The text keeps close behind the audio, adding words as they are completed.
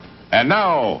And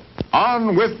now,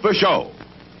 on with the show.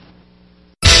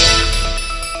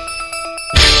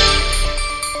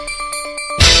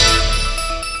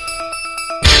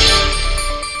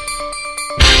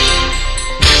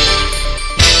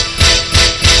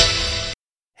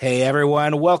 Hey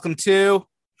everyone, welcome to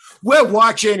We're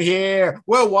Watching Here.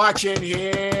 We're watching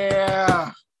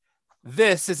here.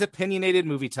 This is Opinionated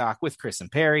Movie Talk with Chris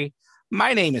and Perry.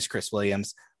 My name is Chris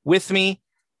Williams. With me,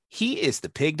 he is the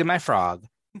pig to my frog,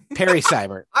 Perry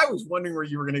Seibert. I was wondering where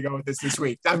you were going to go with this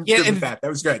week. I'm good with that. That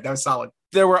was good. That was solid.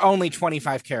 There were only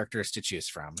 25 characters to choose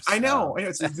from. So. I know.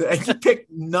 You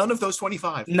picked none of those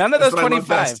 25. None of those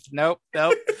 25. Nope.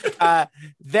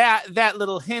 That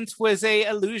little hint was a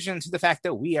allusion to the fact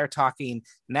that we are talking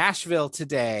Nashville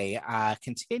today,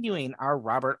 continuing our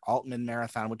Robert Altman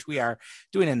marathon, which we are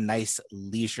doing a nice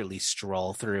leisurely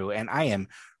stroll through. And I am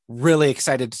really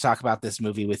excited to talk about this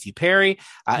movie with you, Perry.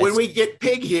 When we get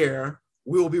Pig here,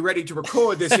 we will be ready to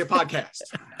record this here podcast.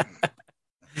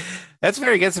 That's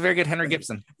very good. It's a very good Henry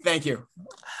Gibson. Thank you.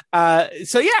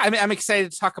 I'm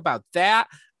excited to talk about that.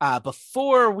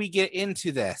 Before we get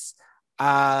into this,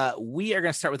 we are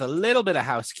going to start with a little bit of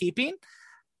housekeeping.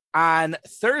 On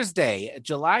Thursday,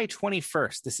 July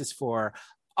 21st, this is for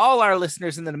all our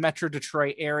listeners in the Metro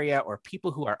Detroit area or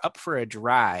people who are up for a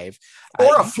drive.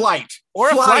 Or a flight.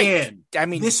 Fly in. I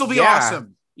mean, this will be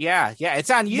awesome. Yeah,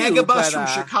 it's on you. Megabus from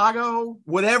Chicago,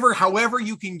 however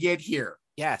you can get here.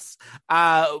 Yes.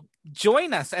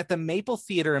 Join us at the Maple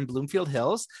Theater in Bloomfield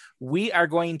Hills. We are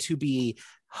going to be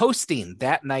hosting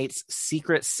that night's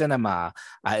Secret Cinema.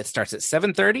 It starts at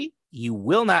 7:30. You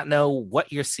will not know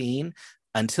what you're seeing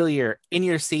until you're in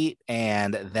your seat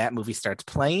and that movie starts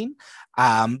playing.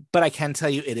 But I can tell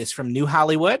you it is from New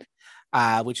Hollywood,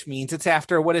 which means it's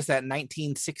after, what is that,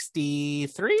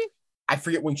 1963? I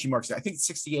forget when she marks it. I think it's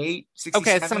 68, 67.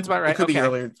 Okay, that sounds about right. It could be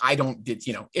earlier.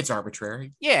 It's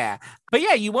arbitrary. Yeah. But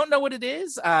yeah, you won't know what it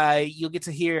is. You'll get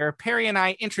to hear Perry and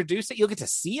I introduce it. You'll get to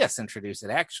see us introduce it,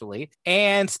 actually.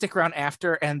 And stick around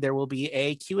after, and there will be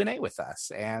a Q&A with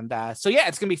us. And it's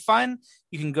going to be fun.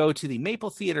 You can go to the Maple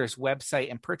Theater's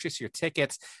website and purchase your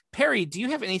tickets. Perry, do you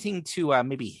have anything to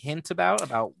maybe hint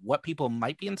about what people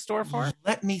might be in store for?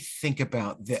 Let me think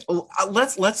about that.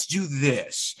 Let's do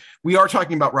this. We are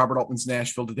talking about Robert Altman's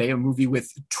Nashville today, a movie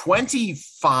with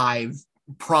 25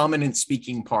 prominent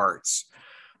speaking parts,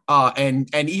 and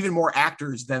even more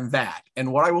actors than that.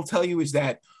 And what I will tell you is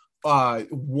that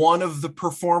one of the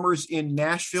performers in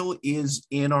Nashville is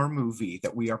in our movie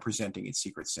that we are presenting at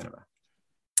Secret Cinema.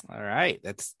 All right.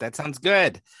 That sounds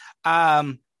good.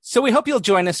 So we hope you'll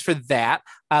join us for that.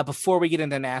 Before we get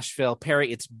into Nashville,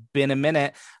 Perry, it's been a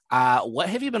minute. What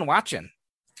have you been watching?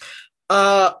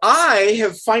 I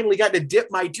have finally got to dip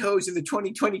my toes in the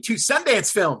 2022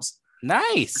 Sundance films.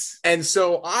 Nice. And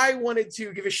so I wanted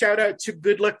to give a shout out to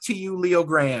Good Luck to You, Leo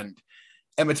Grand,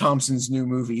 Emma Thompson's new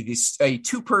movie. This a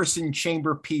 2-person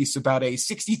chamber piece about a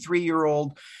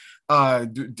 63-year-old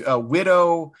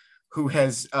widow who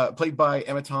has played by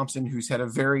Emma Thompson, who's had a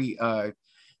very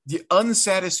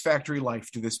unsatisfactory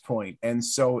life to this point. And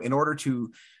so in order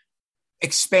to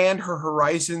expand her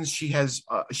horizons, she has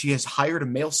hired a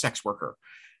male sex worker.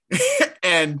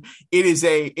 And it is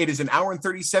an hour and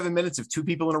 37 minutes of two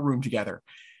people in a room together.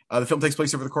 The film takes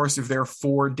place over the course of their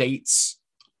 4 dates.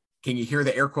 Can you hear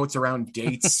the air quotes around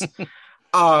dates?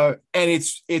 And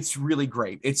it's really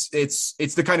great. It's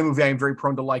the kind of movie I am very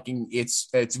prone to liking.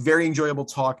 It's very enjoyable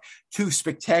talk, 2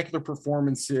 spectacular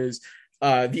performances.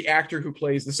 The actor who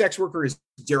plays the sex worker is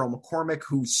Daryl McCormick,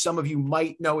 who some of you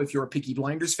might know if you're a Peaky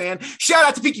Blinders fan. Shout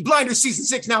out to Peaky Blinders, season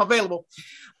 6 now available.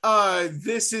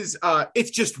 It's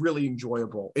just really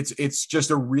enjoyable. It's just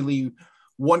a really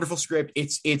wonderful script.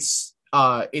 It's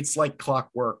like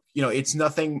clockwork. It's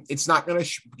nothing. It's not gonna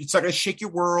shake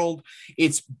your world.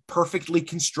 It's perfectly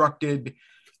constructed,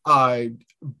 and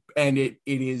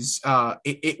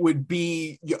it would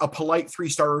be a polite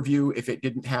 3-star review if it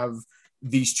didn't have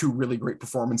these 2 really great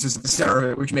performances at the center of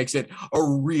it, which makes it a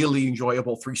really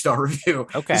enjoyable 3-star review.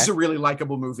 Okay, this is a really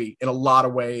likable movie in a lot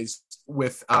of ways.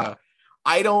 With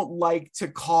I don't like to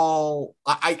call.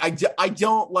 I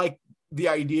don't like the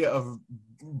idea of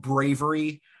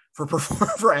bravery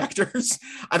for actors,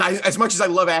 and as much as I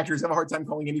love actors, I have a hard time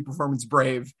calling any performance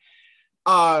brave.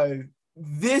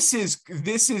 This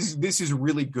is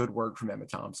really good work from Emma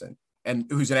Thompson, and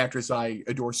who's an actress I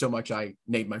adore so much I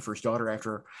named my first daughter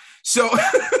after her. So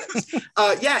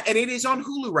and it is on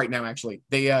Hulu right now. Actually,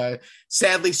 they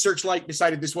sadly Searchlight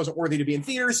decided this wasn't worthy to be in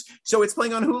theaters, so it's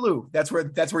playing on Hulu. That's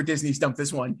where Disney's dumped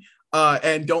this one,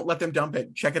 and don't let them dump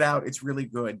it. Check it out; it's really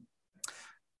good.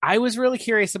 I was really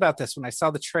curious about this when I saw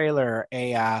the trailer.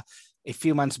 A a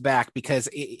few months back because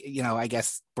I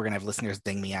guess we're gonna have listeners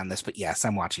ding me on this, but yes,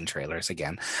 I'm watching trailers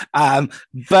again.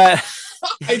 But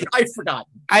I forgot.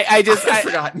 I just I've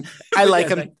forgotten. I like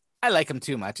them. I like them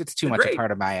too much. It's too much a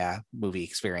part of my movie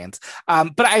experience.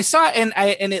 But I saw it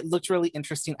and it looked really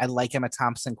interesting. I like Emma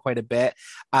Thompson quite a bit.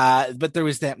 But there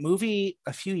was that movie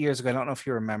a few years ago. I don't know if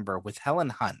you remember, with Helen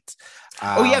Hunt.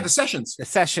 The Sessions. The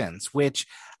Sessions, which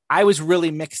I was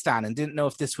really mixed on and didn't know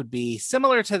if this would be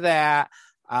similar to that.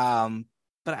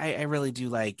 But I really do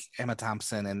like Emma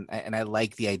Thompson and I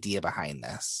like the idea behind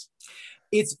this.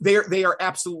 They are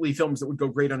absolutely films that would go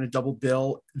great on a double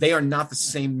bill. They are not the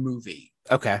same movie.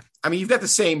 Okay. I mean, you've got the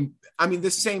same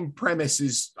premise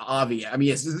is obvious. I mean,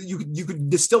 yes, you could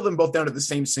distill them both down to the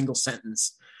same single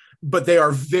sentence, but they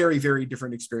are very, very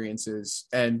different experiences.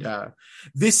 And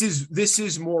this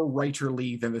is more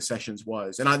writerly than The Sessions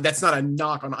was. And that's not a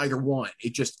knock on either one.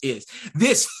 It just is.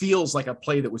 This feels like a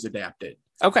play that was adapted.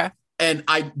 Okay. And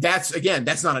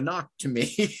that's not a knock to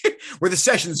me, where The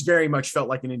Sessions very much felt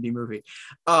like an indie movie.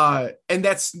 And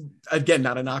that's, again,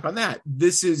 not a knock on that.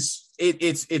 This is,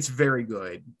 it's very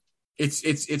good.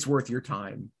 It's worth your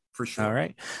time for sure. All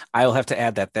right. I will have to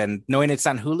add that then. Knowing it's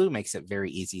on Hulu makes it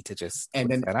very easy to just.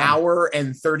 And an hour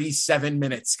and 37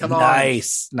 minutes. Come on.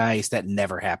 Nice. That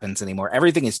never happens anymore.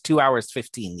 Everything is 2 hours,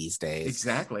 15 these days.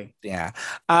 Exactly. Yeah.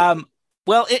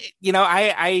 Well,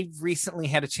 I recently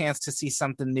had a chance to see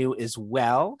something new as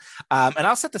well. And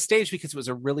I'll set the stage because it was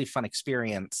a really fun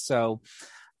experience. So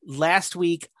last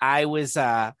week I was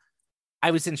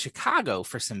in Chicago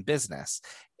for some business.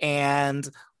 And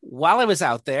while I was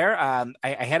out there, I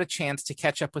had a chance to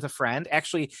catch up with a friend.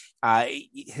 Actually,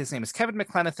 his name is Kevin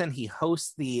McLenithan. He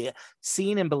hosts the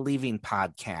Seeing and Believing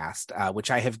podcast, which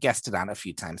I have guested on a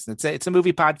few times. And it's a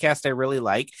movie podcast I really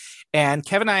like. And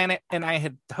Kevin and I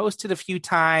had hosted a few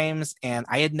times, and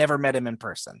I had never met him in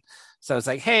person. So I was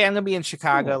like, hey, I'm going to be in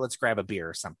Chicago. Let's grab a beer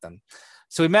or something.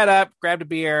 So we met up, grabbed a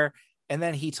beer. And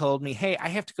then he told me, hey, I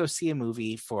have to go see a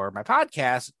movie for my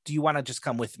podcast. Do you want to just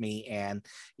come with me and,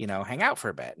 hang out for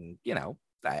a bit? And,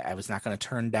 I was not going to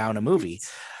turn down a movie.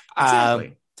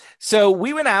 Exactly. So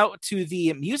we went out to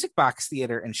the Music Box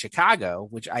Theater in Chicago,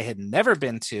 which I had never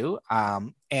been to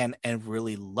and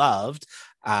really loved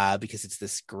because it's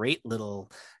this great little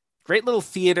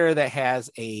theater that has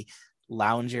a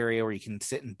lounge area where you can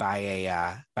sit and buy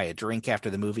a drink after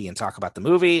the movie and talk about the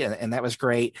movie, and that was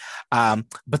great.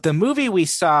 But the movie we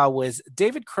saw was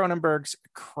David Cronenberg's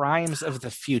Crimes of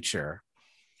the Future.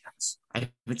 I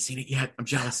haven't seen it yet. I'm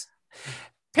jealous.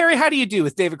 Perry, how do you do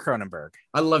with David Cronenberg?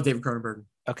 I love David Cronenberg.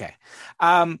 Okay.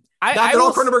 Not that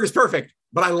all Cronenberg is perfect,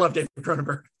 but I love David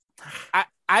Cronenberg.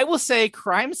 I will say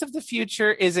Crimes of the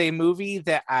Future is a movie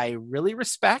that I really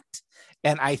respect,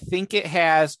 and I think it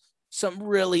has some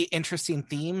really interesting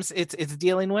themes it's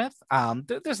dealing with.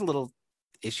 There's a little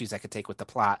issues I could take with the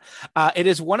plot. It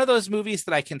is one of those movies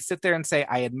that I can sit there and say,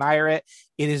 I admire it.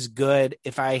 It is good.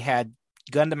 If I had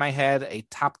gun to my head, a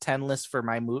top 10 list for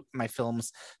my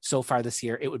films so far this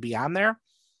year, it would be on there.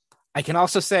 I can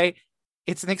also say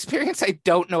it's an experience I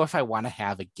don't know if I want to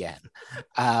have again.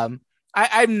 I'm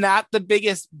not the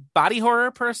biggest body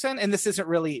horror person, and this isn't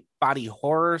really body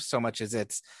horror so much as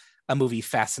it's a movie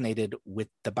fascinated with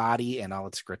the body and all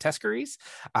its grotesqueries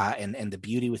and the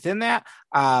beauty within that.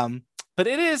 But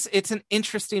it's an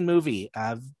interesting movie.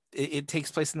 It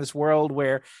takes place in this world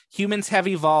where humans have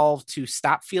evolved to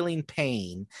stop feeling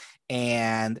pain,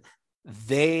 and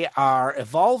they are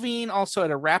evolving also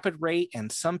at a rapid rate.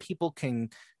 And some people can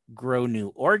grow new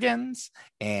organs,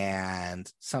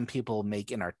 and some people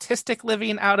make an artistic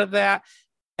living out of that.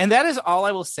 And that is all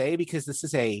I will say, because this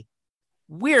is a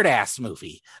weird ass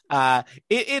movie.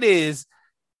 It is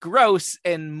gross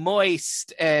and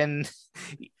moist and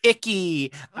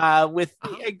icky with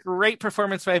a great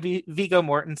performance by Viggo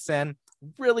Mortensen,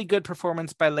 really good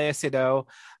performance by Lea Seydoux.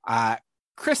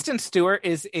 Kristen Stewart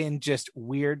is in just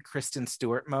weird Kristen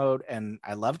Stewart mode, and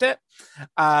I loved it.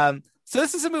 So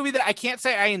this is a movie that I can't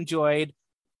say I enjoyed,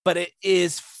 but it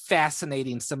is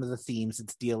fascinating. Some of the themes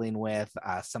it's dealing with,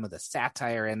 some of the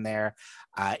satire in there.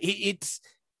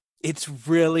 It's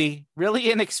really,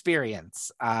 really an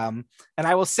experience. And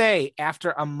I will say,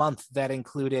 after a month that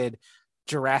included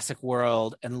Jurassic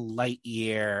World and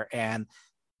Lightyear and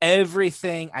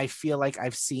everything I feel like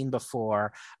I've seen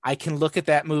before, I can look at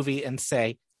that movie and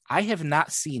say, I have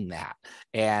not seen that.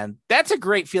 And that's a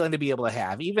great feeling to be able to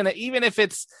have. Even if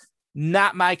it's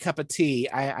not my cup of tea,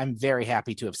 I'm very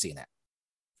happy to have seen it.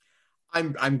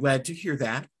 I'm glad to hear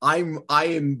that. I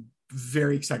am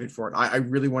very excited for it. I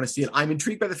really want to see it. I'm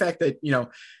intrigued by the fact that,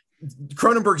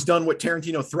 Cronenberg's done what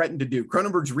Tarantino threatened to do.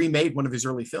 Cronenberg's remade one of his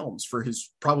early films for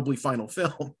his probably final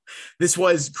film. This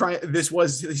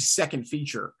was his second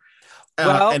feature,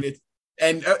 and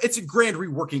it's a grand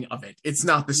reworking of it. It's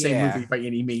not the same movie by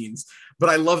any means, but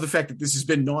I love the fact that this has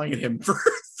been gnawing at him for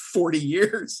 40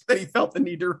 years, that he felt the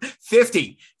need to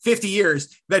 50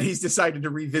 years that he's decided to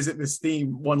revisit this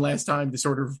theme one last time to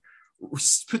sort of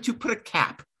put a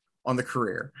cap on the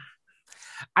career.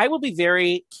 I will be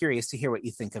very curious to hear what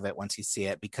you think of it once you see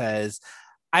it, because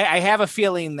I have a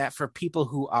feeling that for people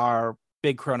who are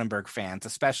big Cronenberg fans,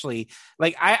 especially,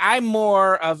 like I'm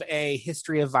more of a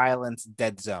history of violence,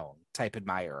 Dead Zone type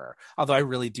admirer, although I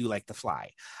really do like The Fly.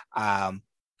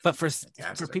 But for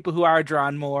people who are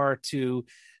drawn more to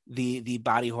the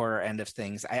body horror end of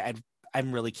things,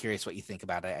 I'm really curious what you think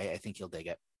about it. I think you'll dig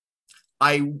it.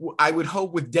 I would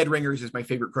hope with Dead Ringers as my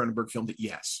favorite Cronenberg film that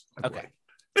yes. Okay.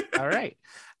 All right.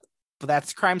 But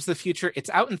that's Crimes of the Future. It's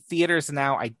out in theaters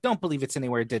now. I don't believe it's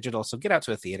anywhere digital. So get out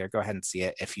to a theater. Go ahead and see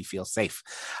it if you feel safe.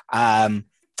 And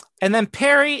then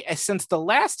Perry, since the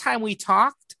last time we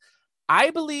talked, I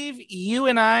believe you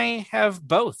and I have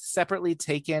both separately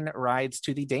taken rides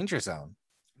to the Danger Zone.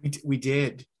 We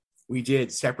did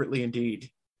separately indeed.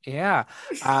 Yeah.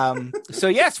 So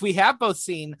yes, we have both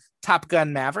seen Top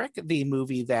Gun Maverick, the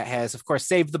movie that has, of course,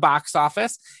 saved the box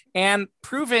office and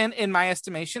proven, in my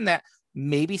estimation, that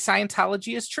maybe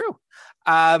Scientology is true.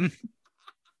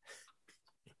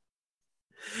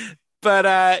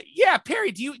 But yeah,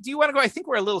 Perry, do you want to go? I think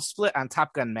we're a little split on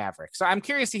Top Gun Maverick, so I'm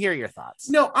curious to hear your thoughts.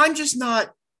 No, I'm just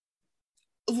not.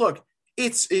 Look,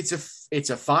 it's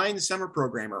a fine summer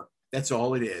programmer. That's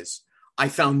all it is. I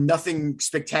found nothing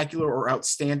spectacular or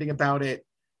outstanding about it.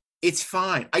 It's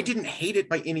fine. I didn't hate it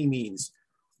by any means.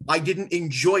 I didn't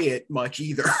enjoy it much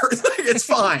either. It's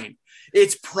fine.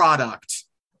 It's product.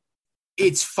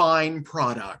 It's fine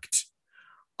product.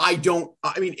 I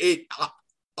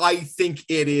think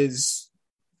it is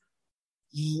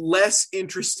less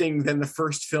interesting than the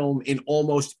first film in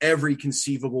almost every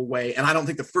conceivable way. And I don't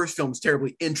think the first film is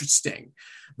terribly interesting,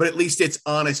 but at least it's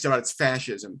honest about its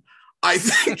fascism. I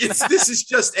think this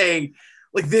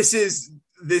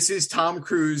is Tom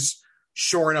Cruise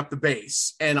shoring up the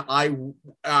base. And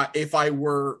if I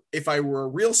were a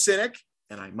real cynic,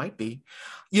 and I might be,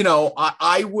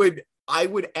 I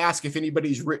would ask if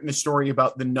anybody's written a story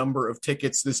about the number of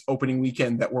tickets this opening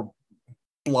weekend that were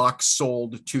blocks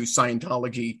sold to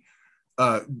Scientology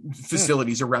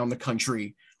facilities around the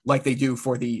country, like they do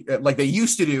like they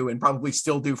used to do and probably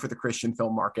still do for the Christian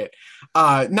film market.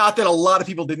 Not that a lot of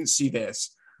people didn't see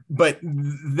this, but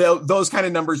those kind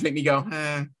of numbers make me go,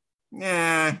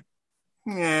 yeah.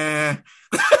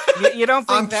 You don't think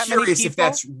I'm that curious many people? If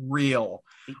that's real.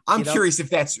 I'm curious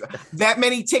if that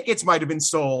many tickets might have been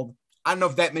sold. I don't know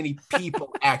if that many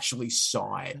people actually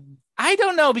saw it. I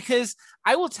don't know, because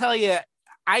I will tell you,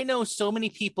 I know so many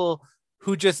people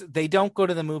who they don't go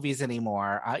to the movies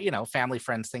anymore, family,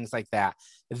 friends, things like that.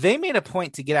 They made a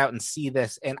point to get out and see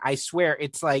this. And I swear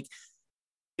it's like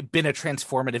been a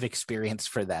transformative experience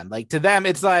for them. Like to them,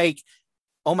 it's like,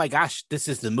 oh my gosh, this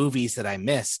is the movies that I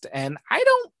missed. And I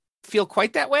don't feel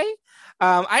quite that way.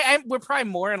 We're probably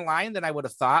more in line than I would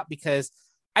have thought, because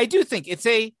I do think it's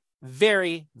a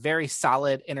very, very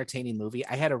solid, entertaining movie.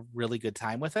 I had a really good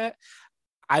time with it.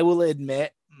 I will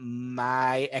admit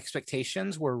my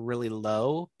expectations were really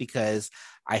low because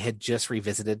I had just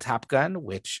revisited Top Gun,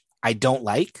 which I don't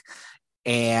like.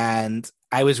 And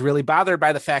I was really bothered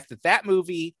by the fact that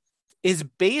movie is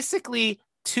basically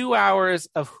 2 hours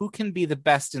of who can be the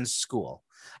best in school.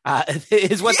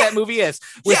 Is what that movie is,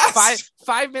 with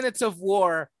five minutes of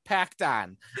war packed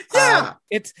on.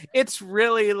 It's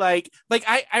really like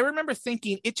I remember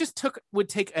thinking it just would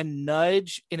take a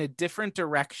nudge in a different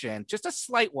direction, just a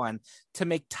slight one, to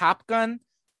make Top Gun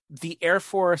the Air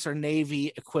Force or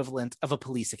Navy equivalent of a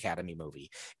police academy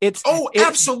movie.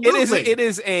 Absolutely. It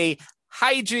is a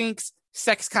hijinks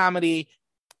sex comedy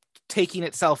taking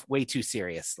itself way too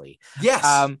seriously. Yes.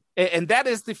 And that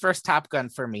is the first Top Gun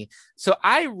for me. So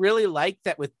I really like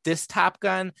that with this Top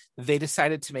Gun, they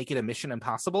decided to make it a Mission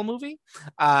Impossible movie.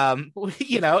 And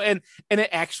it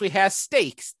actually has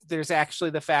stakes. There's actually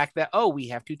the fact that, we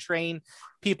have to train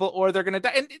people or they're going to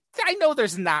die. And I know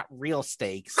there's not real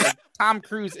stakes. Like, Tom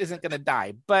Cruise isn't going to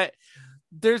die, but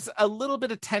there's a little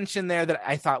bit of tension there that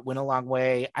I thought went a long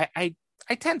way. I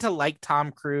tend to like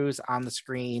Tom Cruise on the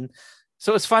screen.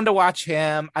 So it was fun to watch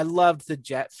him. I loved the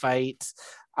jet fights.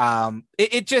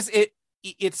 It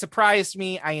surprised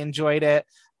me. I enjoyed it.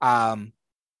 I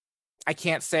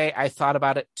can't say I thought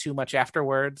about it too much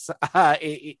afterwards.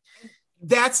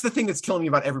 That's the thing that's killing me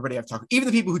about everybody I've talked to. Even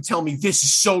the people who tell me this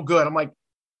is so good, I'm like,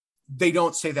 They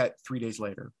don't say that 3 days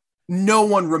later. No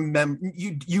one remember.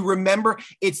 You remember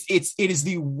it is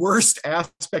the worst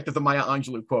aspect of the Maya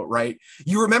Angelou quote, right?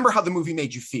 You remember how the movie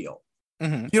made you feel.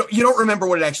 Mm-hmm. You don't remember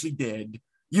what it actually did.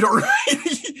 You don't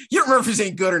remember if it was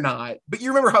any good or not, but you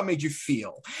remember how it made you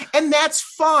feel, and that's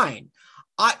fine.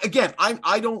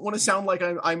 I don't want to sound like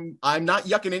I'm not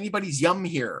yucking anybody's yum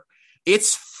here.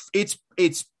 It's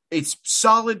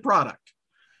solid product,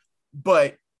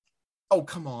 but oh,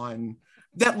 come on,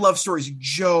 that love story is a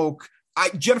joke.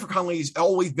 Jennifer Connelly has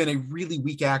always been a really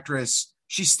weak actress.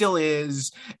 She still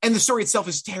is. And the story itself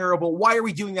is terrible. Why are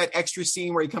we doing that extra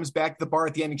scene where he comes back to the bar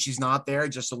at the end and she's not there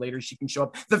just so later she can show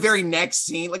up? The very next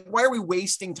scene, like, why are we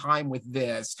wasting time with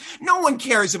this? No one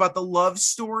cares about the love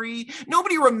story.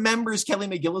 Nobody remembers Kelly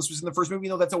McGillis was in the first movie,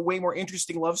 though that's a way more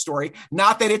interesting love story.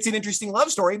 Not that it's an interesting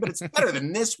love story, but it's better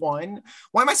than this one.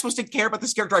 Why am I supposed to care about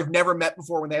this character I've never met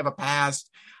before when they have a past?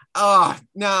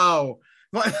 No.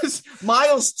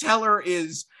 Miles Teller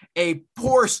is a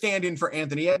poor stand-in for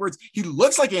Anthony Edwards. He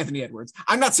looks like Anthony Edwards.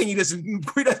 I'm not saying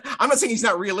I'm not saying he's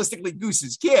not realistically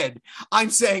Goose's kid. I'm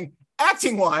saying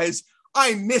acting-wise,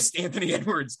 I missed Anthony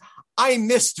Edwards. I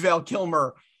missed Val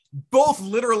Kilmer, both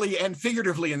literally and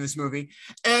figuratively in this movie.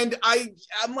 And I'm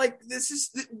like, this is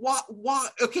what?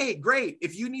 Okay, great.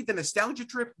 If you need the nostalgia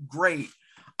trip, great.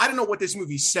 I don't know what this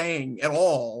movie's saying at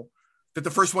all that the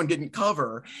first one didn't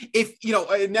cover. If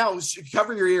now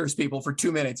cover your ears, people, for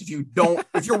 2 minutes. If you're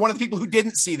one of the people who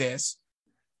didn't see this,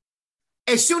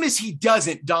 as soon as he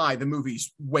doesn't die, the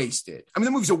movie's wasted. I mean,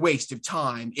 the movie's a waste of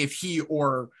time if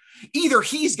either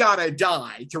he's got to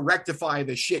die to rectify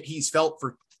the shit he's felt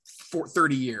for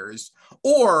 30 years,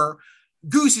 or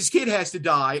Goose's kid has to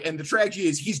die. And the tragedy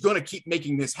is he's going to keep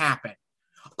making this happen.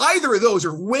 Either of those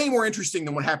are way more interesting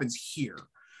than what happens here.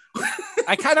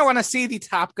 I kind of want to see the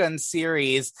Top Gun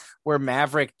series where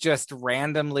Maverick just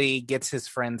randomly gets his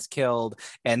friends killed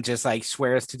and just like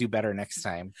swears to do better next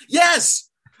time. Yes,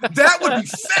 that would be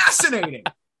fascinating.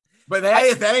 But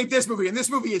that ain't this movie. And this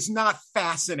movie is not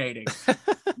fascinating.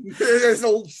 There's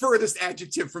no furthest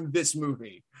adjective from this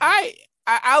movie.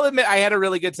 I'll admit I had a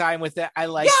really good time with it. I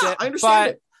liked it. I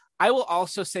understand it. I will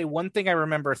also say one thing I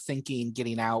remember thinking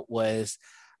getting out was,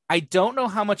 I don't know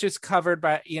how much is covered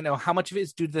by, how much of it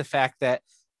is due to the fact that,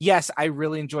 yes, I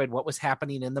really enjoyed what was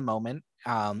happening in the moment.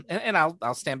 And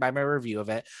I'll stand by my review of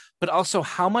it, but also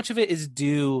how much of it is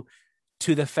due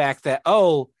to the fact that,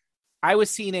 I was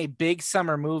seeing a big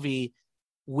summer movie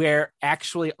where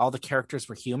actually all the characters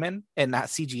were human and not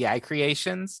CGI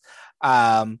creations.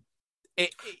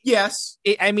 Yes.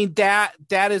 I mean, that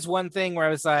is one thing where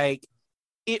I was like,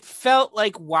 it felt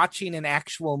like watching an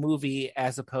actual movie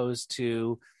as opposed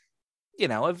to,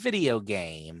 a video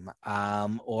game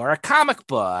or a comic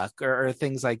book or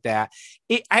things like that.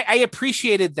 I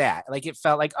appreciated that. Like, it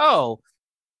felt like,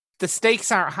 the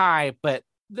stakes aren't high, but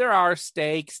there are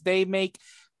stakes. They make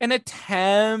an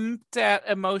attempt at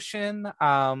emotion,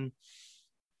 with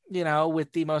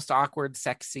the most awkward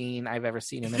sex scene I've ever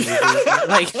seen in a movie.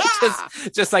 Like,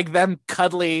 just like them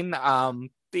cuddling.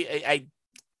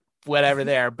 Whatever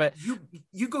there, but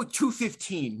you go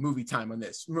 2:15 movie time on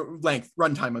this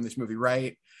runtime on this movie,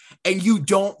 right? And you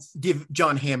don't give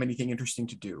John Hamm anything interesting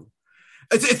to do.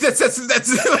 That's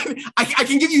I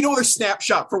can give you no other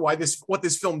snapshot for what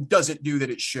this film doesn't do that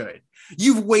it should.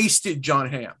 You've wasted John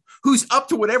Hamm, who's up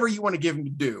to whatever you want to give him to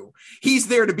do. He's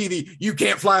there to be the "you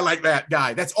can't fly like that"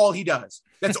 guy. That's all he does.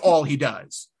 That's all he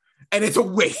does, and it's a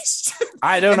waste.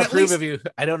 I don't approve of you.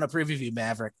 I don't approve of you,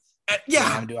 Maverick.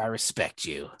 Yeah. Do I respect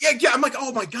you? Yeah. I'm like,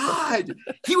 oh my God.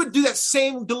 He would do that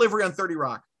same delivery on 30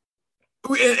 Rock.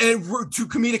 And to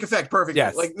comedic effect perfectly.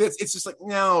 Yes. Like this, it's just like,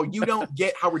 no, you don't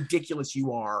get how ridiculous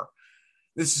you are.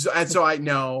 And so I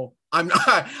know I'm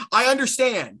not, I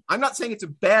understand. I'm not saying it's a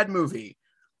bad movie.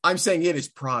 I'm saying it is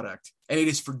product and it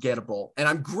is forgettable.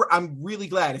 And I'm really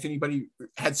glad if anybody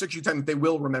had such a time that they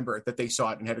will remember it, that they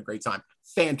saw it and had a great time.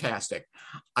 Fantastic.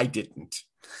 I didn't.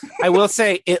 I will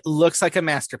say it looks like a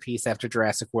masterpiece after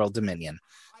Jurassic World Dominion.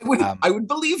 I would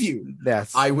believe you.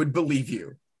 Yes. I would believe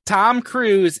you. Tom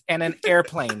Cruise and an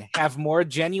airplane have more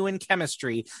genuine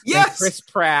chemistry than Chris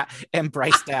Pratt and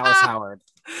Bryce Dallas Howard.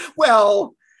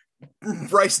 Well,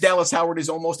 Bryce Dallas Howard is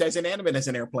almost as inanimate as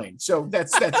an airplane. So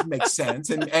that makes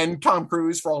sense. And Tom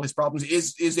Cruise, for all his problems,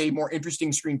 is a more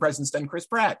interesting screen presence than Chris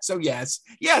Pratt. So yes,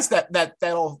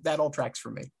 that all tracks for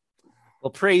me. Well,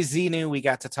 praise Xenu, we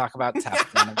got to talk about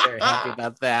Top Gun. I'm very happy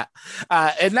about that.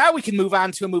 And now we can move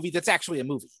on to a movie that's actually a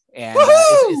movie, and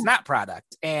it's not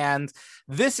product. And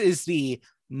this is the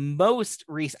most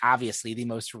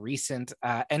recent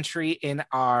entry in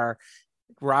our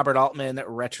Robert Altman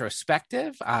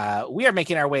retrospective. We are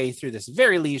making our way through this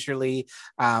very leisurely,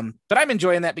 but I'm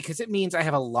enjoying that because it means I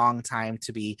have a long time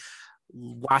to be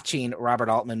watching Robert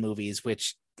Altman movies,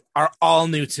 which are all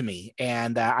new to me.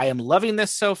 And I am loving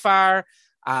this so far.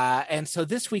 And so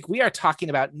this week we are talking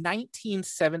about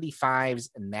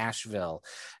 1975's Nashville,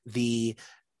 the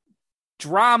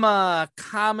drama,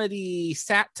 comedy,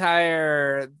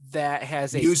 satire that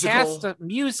has a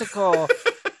musical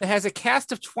that has a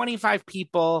cast of 25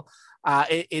 people.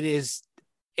 It is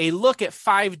a look at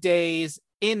 5 days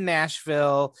in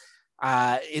Nashville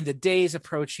in the days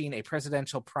approaching a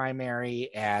presidential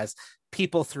primary as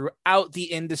people throughout the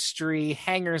industry,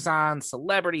 hangers-on,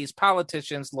 celebrities,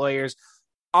 politicians, lawyers,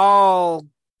 all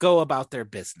go about their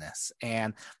business.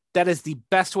 And that is the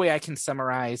best way I can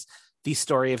summarize the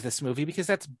story of this movie, because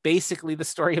that's basically the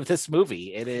story of this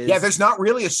movie. It is. Yeah, there's not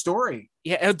really a story.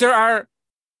 Yeah, there are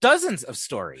dozens of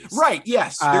stories. Right.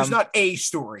 Yes. There's not a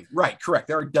story. Right. Correct.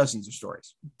 There are dozens of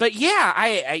stories. But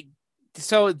yeah,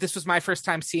 so this was my first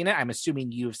time seeing it. I'm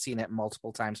assuming you've seen it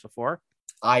multiple times before.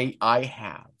 I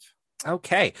have.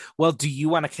 Okay. Well, do you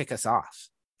want to kick us off?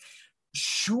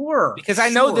 Sure. Because I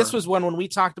know this was one when we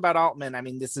talked about Altman. I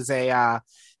mean, this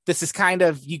is kind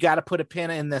of, you got to put a pin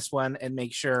in this one and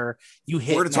make sure you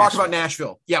hit. We're going to talk about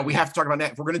Nashville. Yeah, we have to talk about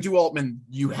Nashville. If we're going to do Altman,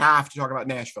 you have to talk about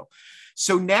Nashville.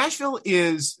 So Nashville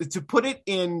is, to put it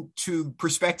into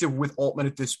perspective with Altman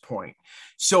at this point.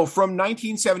 So from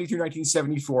 1970 through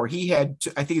 1974, he had,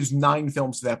 I think it was 9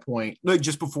 films to that point,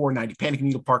 just before 90. Panic in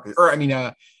Needle Park,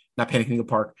 not Panic in Needle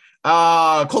Park.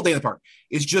 Cold Day in the Park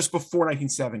is just before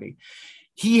 1970.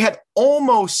 He had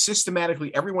almost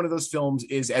systematically, every one of those films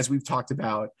is, as we've talked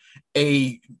about,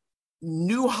 a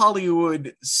new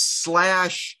Hollywood /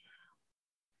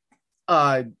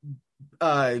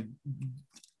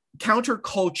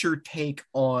 counterculture take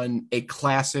on a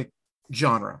classic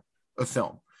genre of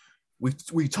film.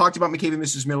 We talked about McCabe and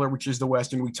Mrs. Miller, which is the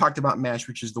Western. We talked about MASH,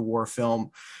 which is the war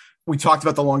film. We talked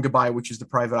about The Long Goodbye, which is the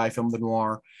private eye film, the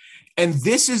noir. And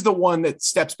this is the one that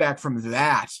steps back from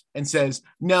that and says,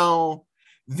 no,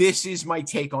 this is my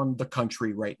take on the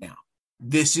country right now.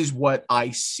 This is what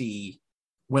I see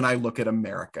when I look at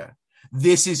America.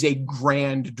 This is a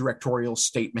grand directorial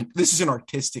statement. This is an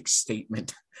artistic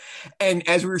statement. And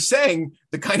as we were saying,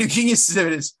 the kind of genius of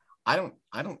it is, I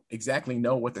don't exactly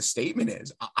know what the statement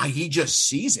is. He just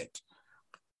sees it.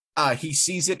 He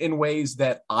sees it in ways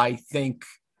that I think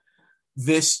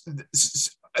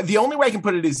the only way I can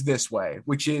put it is this way,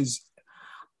 which is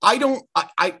I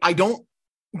don't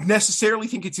necessarily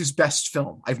think it's his best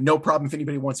film. I have no problem if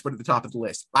anybody wants to put it at the top of the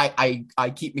list. I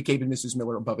keep McCabe and Mrs.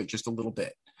 Miller above it just a little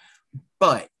bit,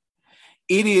 but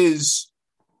it is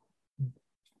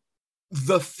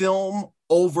the film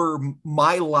over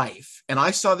my life. And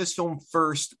I saw this film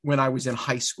first when I was in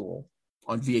high school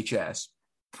on VHS.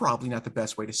 Probably not the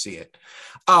best way to see it,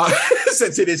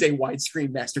 since it is a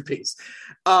widescreen masterpiece.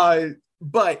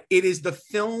 But it is the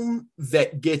film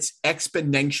that gets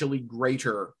exponentially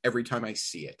greater every time I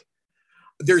see it.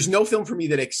 There's no film for me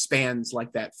that expands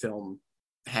like that film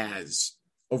has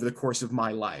over the course of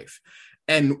my life.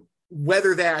 And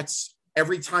whether that's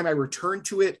every time I return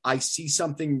to it, I see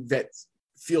something that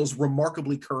feels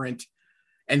remarkably current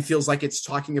and feels like it's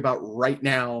talking about right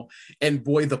now. And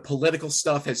boy, the political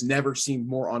stuff has never seemed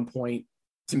more on point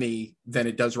to me than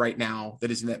it does right now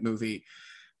that is in that movie.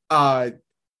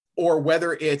 Or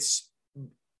whether it's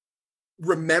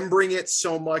remembering it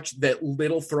so much that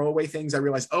little throwaway things, I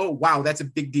realize, oh, wow, that's a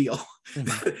big deal.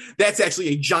 Mm-hmm. That's actually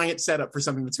a giant setup for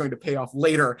something that's going to pay off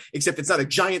later, except it's not a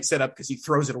giant setup because he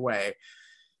throws it away.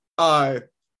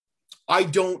 I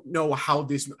don't know how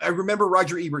I remember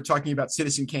Roger Ebert talking about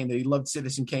Citizen Kane, that he loved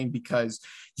Citizen Kane because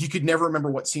you could never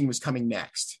remember what scene was coming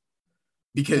next,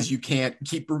 because you can't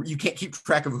keep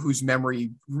track of who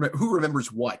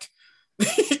remembers what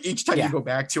each time you go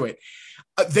back to it.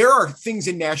 There are things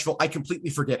in Nashville I completely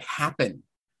forget happen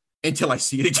until I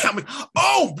see it again. I'm like,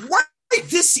 oh,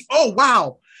 right,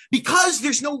 wow. Because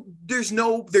there's no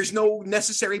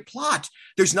necessary plot.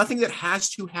 There's nothing that has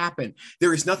to happen.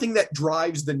 There is nothing that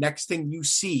drives the next thing you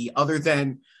see other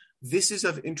than this is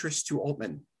of interest to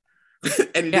Altman.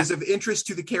 And it is of interest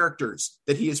to the characters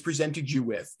that he has presented you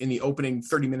with in the opening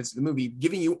 30 minutes of the movie,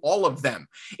 giving you all of them.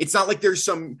 It's not like there's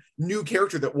some new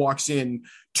character that walks in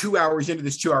 2 hours into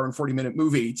this 2 hour and 40-minute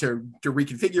movie to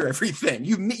reconfigure everything.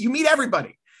 You meet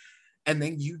everybody, and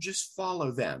then you just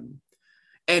follow them.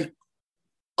 And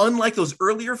unlike those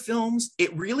earlier films,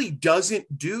 it really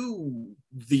doesn't do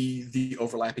the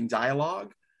overlapping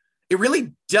dialogue. It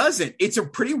really doesn't. It's a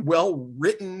pretty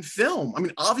well-written film. I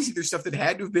mean, obviously there's stuff that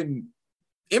had to have been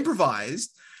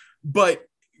improvised, but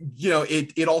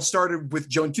it all started with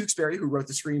Joan Tewksbury, who wrote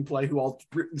the screenplay,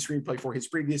 written the screenplay for his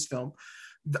previous film.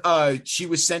 She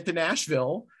was sent to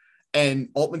Nashville, and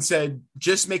Altman said,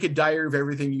 just make a diary of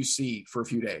everything you see for a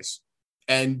few days.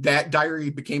 And that diary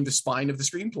became the spine of the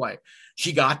screenplay.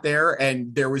 She got there,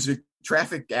 and there was a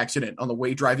traffic accident on the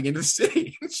way driving into the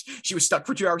city. She was stuck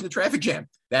for 2 hours in the traffic jam.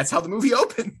 That's how the movie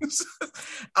opens.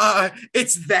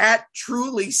 It's that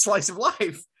truly slice of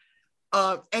life.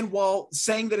 And while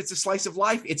saying that it's a slice of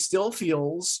life, it still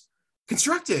feels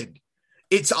constructed.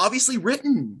 It's obviously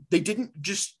written. They didn't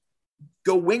just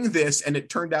go wing this and it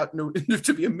turned out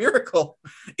to be a miracle.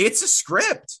 It's a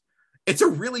script. It's a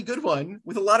really good one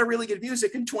with a lot of really good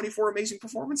music and 24 amazing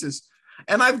performances.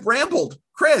 And I've rambled.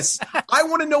 Chris, I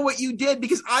want to know what you did,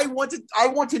 because I want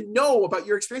to know about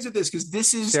your experience with this, because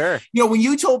this is, sure. When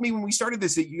you told me when we started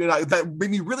this that that made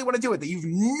me really want to do it, that you've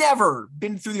never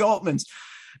been through the Altmans.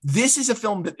 This is a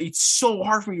film that it's so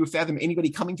hard for me to fathom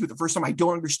anybody coming to it the first time. I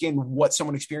don't understand what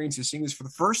someone experiences seeing this for the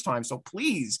first time. So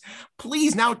please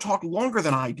now talk longer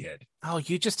than I did. Oh,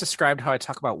 you just described how I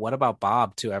talk about What About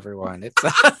Bob to everyone. It's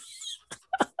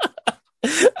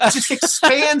it just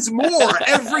expands more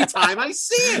every time I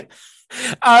see it.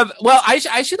 Well,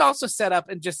 I should also set up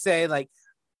and just say, like,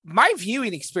 my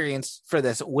viewing experience for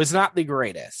this was not the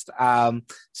greatest.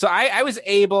 So I was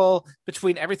able,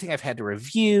 between everything I've had to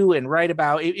review and write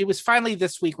about, it was finally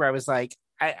this week where I was like,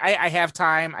 I have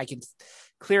time. I can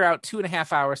clear out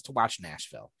 2.5 hours to watch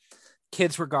Nashville.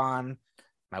 Kids were gone.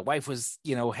 My wife was,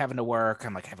 having to work.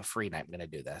 I'm like, I have a free night. I'm going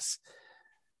to do this.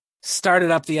 Started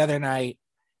up the other night,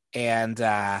 and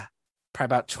probably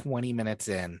about 20 minutes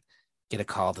in, get a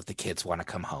call that the kids want to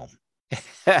come home.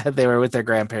 They were with their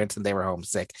grandparents and they were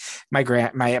homesick.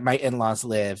 My in-laws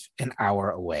live an hour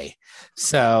away.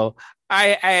 So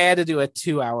I had to do a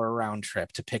 2-hour round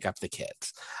trip to pick up the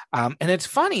kids. And it's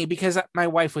funny because my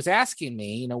wife was asking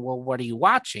me, well, what are you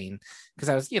watching? Because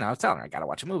I was telling her I got to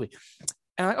watch a movie.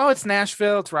 And I'm like, oh, it's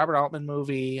Nashville. It's a Robert Altman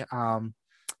movie.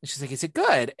 And she's like, is it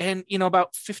good? And,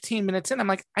 about 15 minutes in, I'm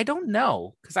like, I don't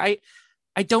know. Because I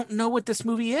don't know what this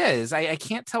movie is. I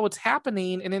can't tell what's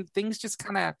happening. And then things just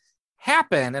kind of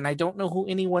happen. And I don't know who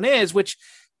anyone is, which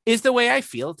is the way I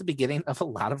feel at the beginning of a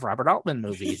lot of Robert Altman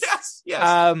movies.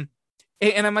 Yes.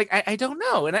 And I'm like, I don't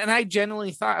know. And I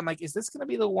genuinely thought, I'm like, is this going to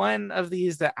be the one of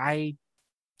these that I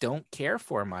don't care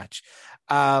for much?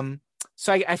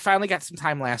 So I finally got some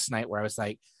time last night where I was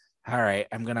like, all right,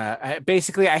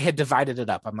 I had divided it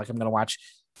up. I'm like, I'm going to watch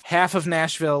half of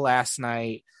Nashville last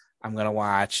night. I'm going to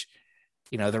watch,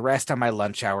 the rest on my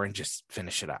lunch hour and just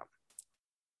finish it up.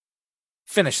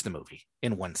 Finish the movie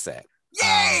in one set.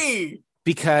 Yay!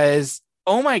 Because,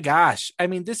 oh my gosh, I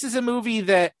mean, this is a movie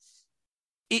that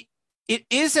it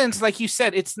isn't, like you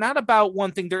said, it's not about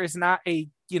one thing. There is not a,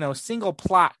 single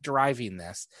plot driving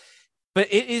this, but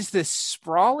it is this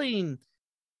sprawling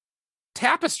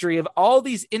tapestry of all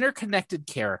these interconnected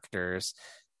characters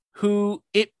who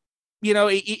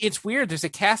it's weird. There's a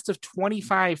cast of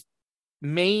 25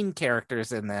 main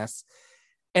characters in this.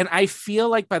 And I feel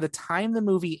like by the time the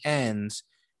movie ends,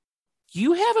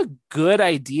 you have a good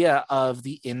idea of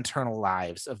the internal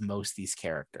lives of most of these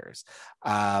characters.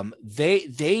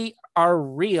 They are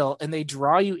real and they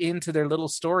draw you into their little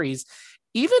stories,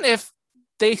 even if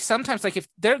they sometimes, like, if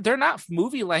they're not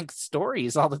movie length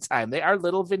stories all the time. They are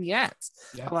little vignettes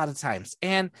a lot of times.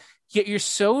 And yet you're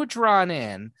so drawn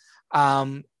in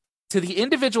to the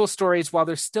individual stories, while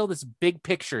there's still this big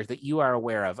picture that you are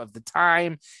aware of the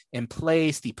time and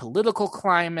place, the political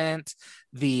climate,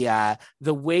 the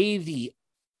way the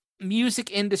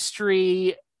music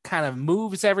industry kind of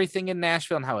moves everything in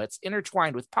Nashville and how it's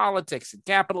intertwined with politics and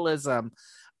capitalism.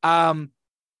 And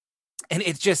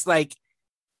it's just like,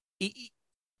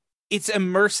 it's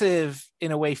immersive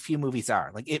in a way few movies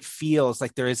are. Like, it feels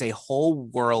like there is a whole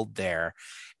world there.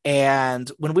 And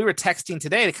when we were texting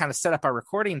today to kind of set up our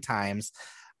recording times,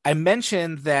 I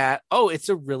mentioned that, it's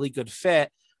a really good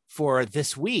fit for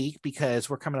this week because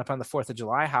we're coming up on the 4th of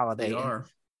July holiday. We are.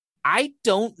 I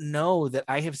don't know that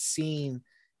I have seen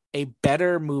a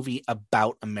better movie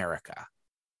about America.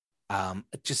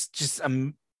 Just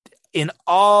in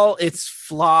all its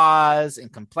flaws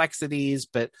and complexities,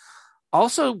 but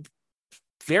also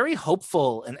very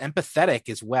hopeful and empathetic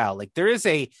as well. Like, there is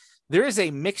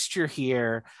a mixture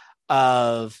here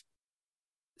of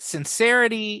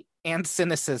sincerity and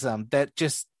cynicism that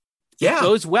just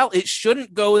goes well. It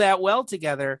shouldn't go that well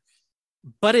together,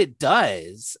 but it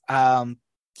does. I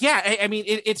mean,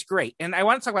 it's great. And I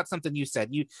want to talk about something you said.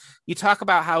 You talk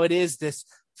about how it is this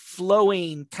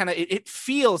flowing kind of, it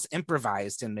feels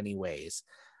improvised in many ways,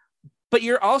 but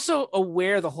you're also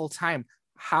aware the whole time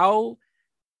how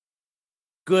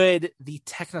good the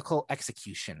technical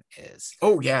execution is.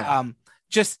 Oh yeah.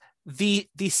 Just the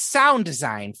sound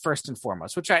design first and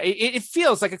foremost, which it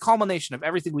feels like a culmination of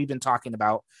everything we've been talking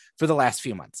about for the last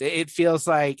few months. It feels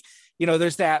like,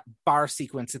 there's that bar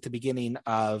sequence at the beginning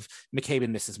of McCabe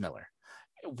and Mrs. Miller,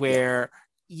 where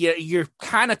you're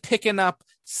kind of picking up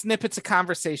snippets of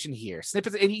conversation here,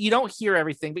 snippets, and you don't hear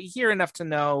everything, but you hear enough to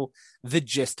know the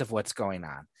gist of what's going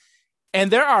on. And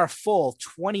there are full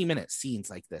 20-minute scenes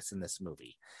like this in this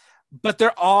movie, but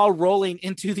they're all rolling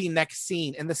into the next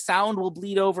scene, and the sound will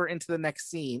bleed over into the next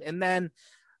scene. And then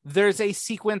there's a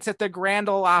sequence at the Grand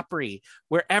Ole Opry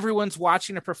where everyone's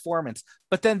watching a performance,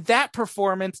 but then that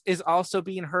performance is also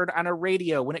being heard on a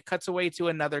radio when it cuts away to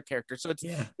another character. So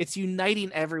it's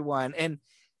uniting everyone. And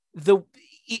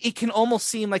it can almost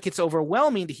seem like it's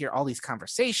overwhelming to hear all these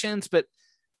conversations, but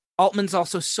Altman's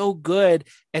also so good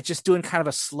at just doing kind of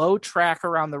a slow track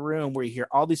around the room where you hear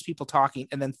all these people talking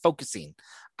and then focusing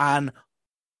on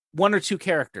one or two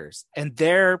characters, and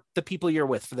they're the people you're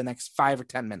with for the next 5 or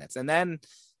 10 minutes. And then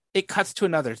it cuts to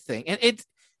another thing. And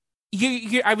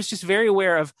I was just very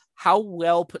aware of how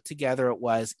well put together it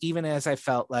was, even as I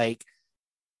felt like,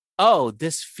 oh,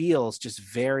 this feels just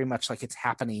very much like it's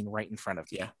happening right in front of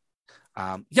you.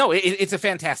 It's a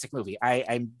fantastic movie.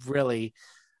 I'm really,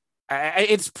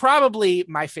 it's probably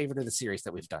my favorite of the series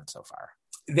that we've done so far.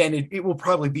 Then it will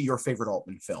probably be your favorite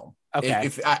Altman film. Okay.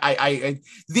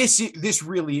 This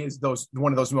really is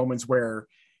one of those moments where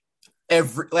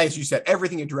as you said,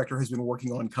 everything a director has been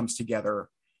working on comes together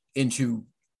into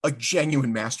a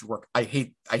genuine masterwork. I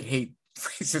hate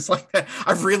phrases like that.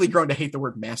 I've really grown to hate the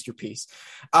word masterpiece.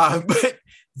 But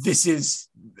this is,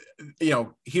 he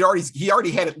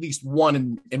already had at least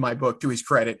one in my book. To his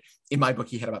credit, in my book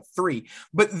he had about 3.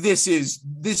 But this is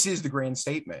the grand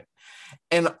statement.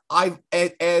 And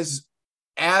as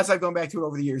I've gone back to it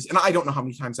over the years, and I don't know how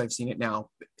many times I've seen it now,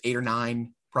 8 or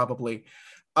 9 probably.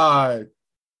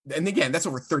 And again, that's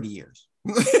over 30 years.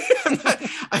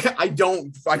 I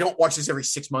don't watch this every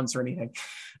 6 months or anything.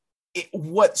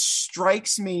 What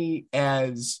strikes me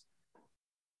as,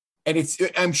 and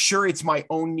I'm sure it's my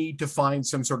own need to find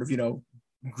some sort of,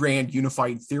 grand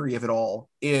unified theory of it all,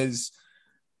 is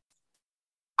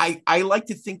I like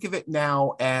to think of it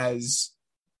now as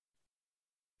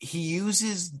he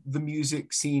uses the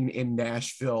music scene in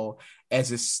Nashville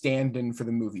as a stand-in for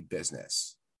the movie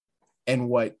business and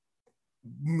what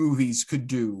movies could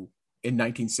do in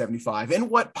 1975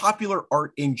 and what popular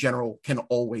art in general can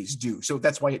always do. So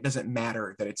that's why it doesn't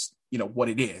matter that it's, what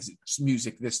it is. It's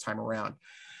music this time around.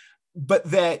 But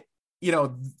that,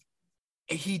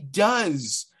 he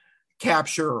does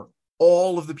capture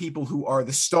all of the people who are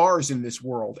the stars in this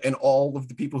world, and all of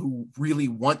the people who really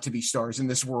want to be stars in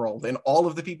this world, and all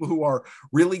of the people who are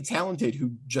really talented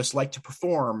who just like to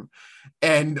perform,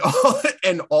 and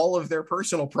all of their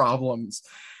personal problems,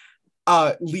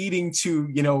 leading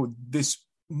to, this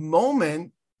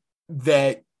moment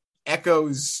that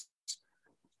echoes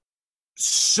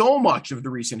so much of the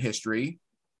recent history,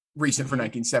 recent for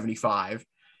 1975,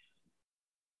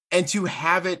 and to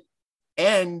have it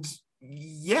end,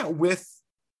 with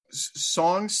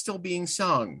songs still being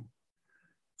sung.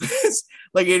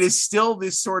 Like, it is still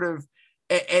this sort of,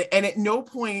 and at no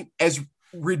point, as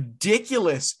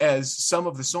ridiculous as some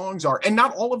of the songs are, and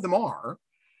not all of them are,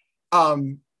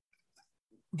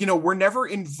 we're never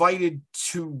invited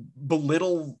to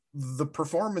belittle the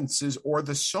performances or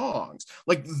the songs.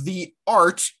 Like, the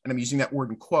art, and I'm using that word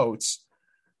in quotes,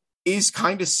 is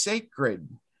kind of sacred,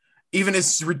 even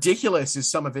as ridiculous as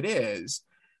some of it is.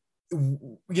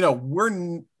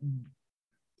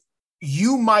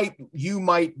 You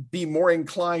might be more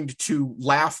inclined to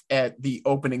laugh at the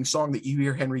opening song that you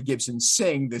hear Henry Gibson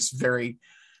sing, this very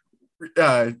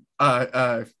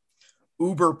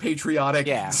uber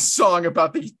patriotic song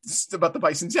about the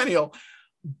bicentennial,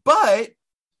 but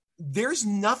there's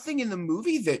nothing in the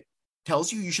movie that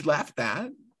tells you should laugh at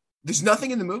that. There's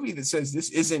nothing in the movie that says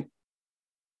this isn't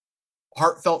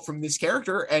heartfelt from this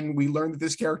character, and we learn that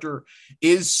this character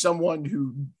is someone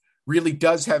who really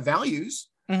does have values.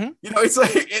 Mm-hmm. It's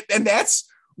like, and that's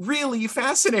really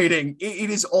fascinating. It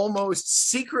is almost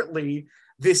secretly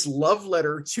this love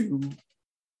letter to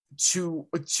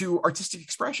artistic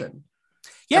expression.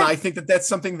 Yeah. And I think that that's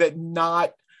something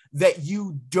that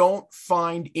you don't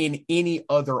find in any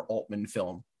other Altman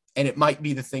film. And it might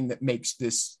be the thing that makes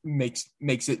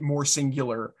it more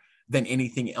singular than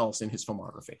anything else in his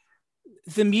filmography.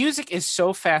 The music is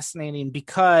so fascinating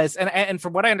because, and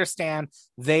from what I understand,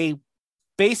 they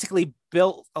basically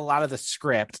built a lot of the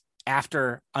script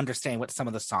after understanding what some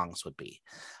of the songs would be.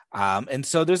 And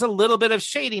so there's a little bit of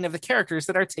shading of the characters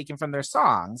that are taken from their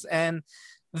songs. And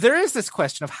there is this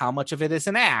question of how much of it is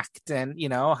an act and,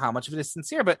 how much of it is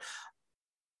sincere. But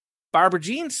Barbara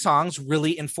Jean's songs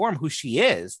really inform who she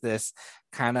is. This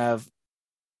kind of,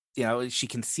 she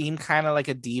can seem kind of like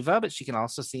a diva, but she can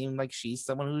also seem like she's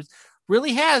someone who's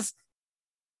really has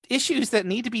issues that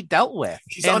need to be dealt with.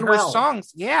 She's and unwell. Her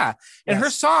songs, and her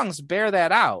songs bear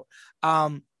that out.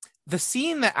 The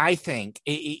scene that I think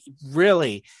it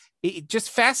really just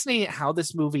fascinating how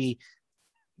this movie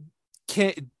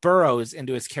burrows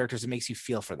into its characters and makes you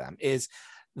feel for them is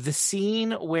the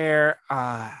scene where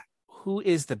who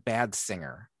is the bad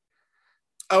singer?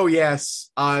 Oh yes,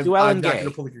 Llewellyn Gay.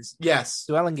 Yes,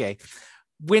 Llewellyn Gay.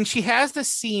 When she has the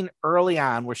scene early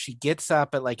on where she gets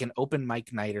up at like an open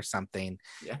mic night or something,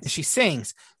 and she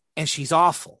sings, and she's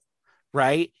awful,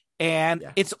 right?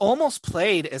 And it's almost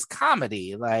played as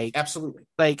comedy, like absolutely,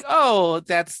 like, oh,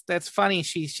 that's funny.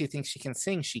 She thinks she can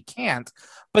sing, she can't.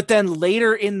 But then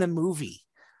later in the movie,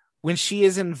 when she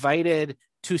is invited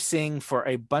to sing for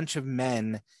a bunch of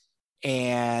men,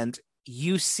 and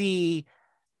you see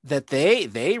that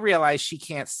they realize she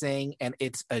can't sing, and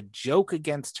it's a joke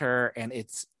against her, and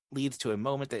it leads to a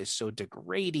moment that is so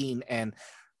degrading and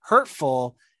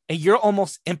hurtful, and you're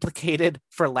almost implicated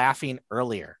for laughing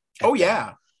earlier. Oh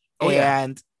yeah.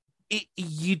 And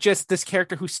this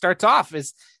character who starts off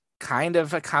as kind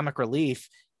of a comic relief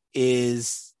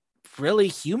is really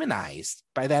humanized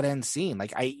by that end scene.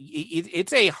 Like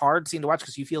it's a hard scene to watch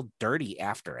because you feel dirty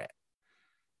after it.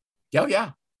 Oh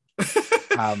yeah.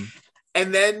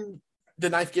 And then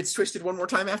the knife gets twisted one more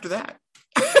time after that.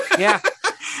 Yeah.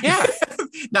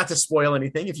 Not to spoil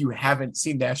anything if you haven't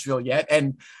seen Nashville yet.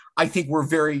 And I think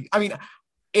and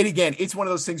again, it's one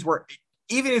of those things where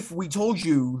even if we told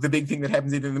you the big thing that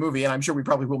happens in the movie, and I'm sure we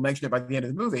probably will mention it by the end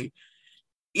of the movie,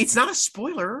 it's not a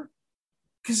spoiler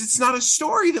because it's not a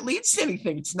story that leads to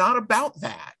anything. It's not about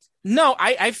that. No,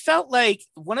 I felt like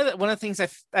one of the things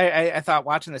I thought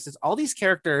watching this is all these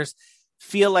characters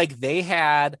feel like they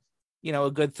had,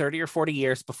 a good 30 or 40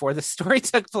 years before the story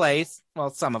took place.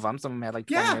 Well, some of them had like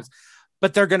 20 years,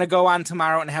 but they're going to go on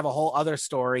tomorrow and have a whole other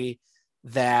story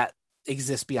that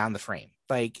exists beyond the frame.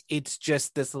 Like it's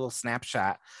just this little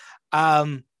snapshot.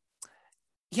 I'm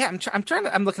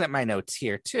looking at my notes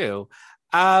here too.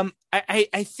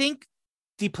 I think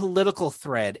the political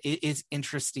thread is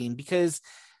interesting because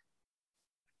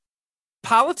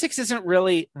politics isn't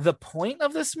really the point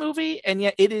of this movie, and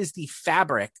yet it is the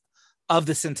fabric of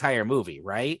this entire movie,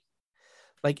 right?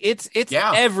 Like it's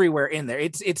everywhere in there.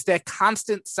 It's that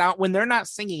constant sound when they're not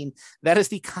singing. That is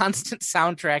the constant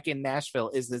soundtrack in Nashville.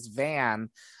 Is this van,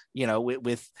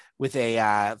 with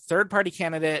a third party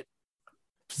candidate,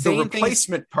 the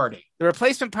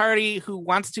replacement party who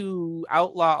wants to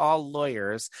outlaw all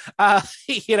lawyers. Wants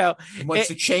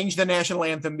to change the national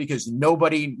anthem because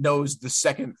nobody knows the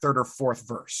second, third, or fourth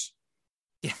verse.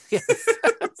 Yes.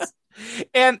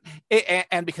 and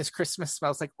because Christmas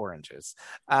smells like oranges.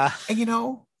 And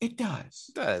it does.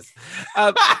 It does.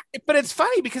 But it's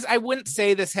funny because I wouldn't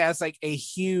say this has like a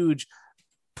huge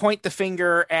point the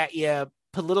finger at you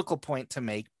political point to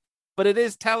make, but it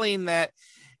is telling that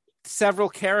several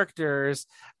characters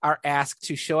are asked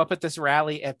to show up at this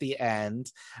rally at the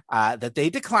end, that they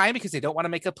decline because they don't want to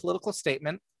make a political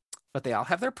statement, but they all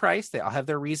have their price. They all have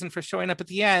their reason for showing up at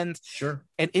the end. Sure.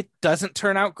 And it doesn't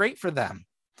turn out great for them.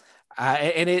 But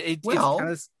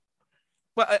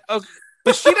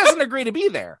she doesn't agree to be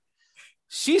there.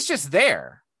 She's just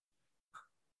there.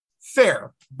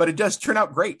 Fair, but it does turn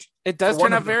out great. It does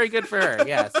turn out very good for her.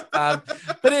 Yes. But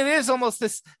it is almost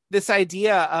this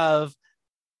idea of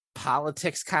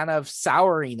politics kind of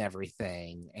souring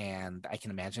everything. And I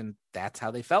can imagine that's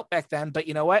how they felt back then. But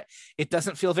you know what? It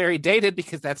doesn't feel very dated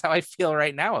because that's how I feel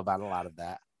right now about a lot of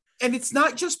that. And it's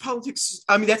not just politics.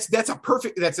 I mean, that's a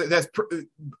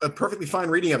perfectly fine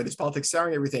reading of it. It's politics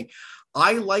souring everything.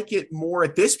 I like it more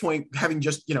at this point, having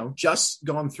just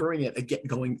gone through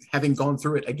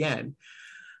it again.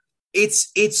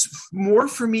 It's more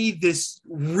for me this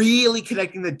really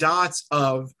connecting the dots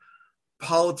of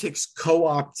politics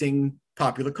co-opting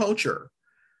popular culture.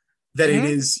 That it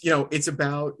is, it's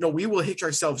about we will hitch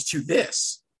ourselves to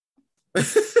this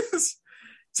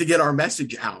to get our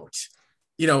message out.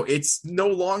 It's no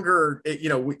longer,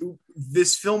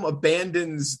 this film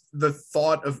abandons the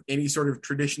thought of any sort of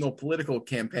traditional political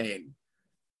campaign.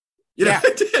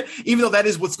 Even though that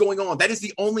is what's going on. That is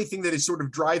the only thing that is sort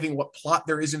of driving what plot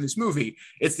there is in this movie.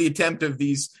 It's the attempt of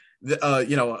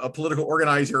a political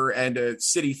organizer and a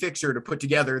city fixer to put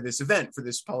together this event for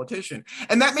this politician.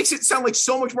 And that makes it sound like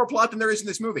so much more plot than there is in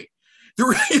this movie.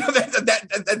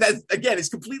 That again is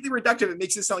completely reductive. It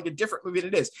makes it sound like a different movie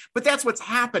than it is. But that's what's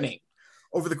happening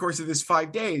over the course of this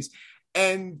 5 days.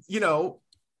 And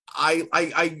I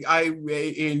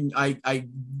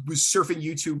was surfing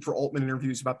YouTube for Altman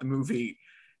interviews about the movie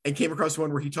and came across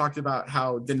one where he talked about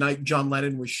how the night John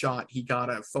Lennon was shot, he got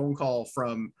a phone call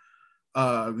from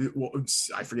I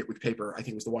forget which paper, I think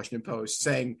it was the Washington Post,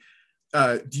 saying,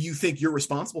 do you think you're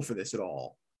responsible for this at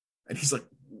all? And he's like,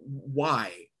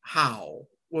 why? How?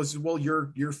 Well,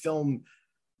 your film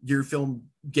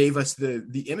gave us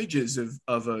the images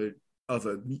of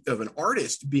an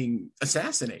artist being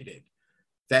assassinated.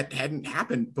 That hadn't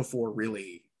happened before,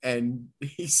 really. And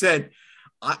he said,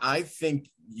 I think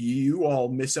you all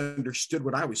misunderstood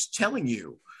what I was telling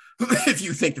you, if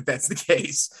you think that that's the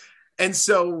case. And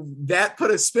so that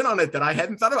put a spin on it that I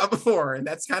hadn't thought about before. And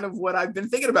that's kind of what I've been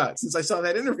thinking about since I saw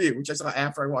that interview, which I saw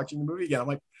after I watching the movie again. I'm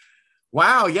like,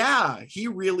 wow, yeah, he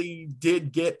really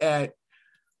did get at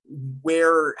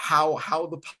how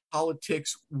the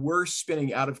politics were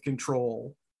spinning out of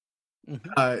control,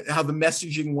 how the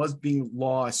messaging was being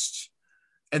lost,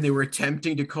 and they were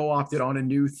attempting to co-opt it on a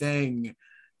new thing.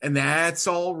 And that's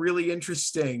all really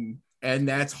interesting. And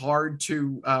that's hard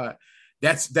to,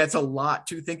 that's a lot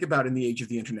to think about in the age of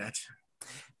the internet.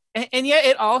 And yet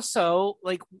it also,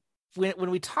 like, when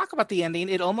we talk about the ending,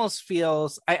 it almost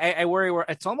feels, I worry where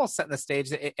it's almost setting the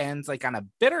stage that it ends like on a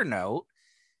bitter note.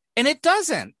 And it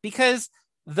doesn't, because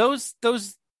those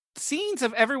scenes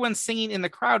of everyone singing in the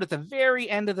crowd at the very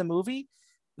end of the movie,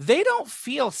 they don't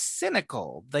feel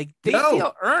cynical. Like, they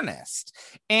feel earnest.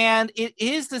 And it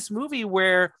is this movie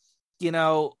where,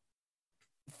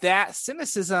 that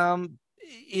cynicism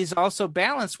is also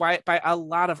balanced by a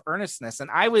lot of earnestness.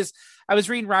 And I was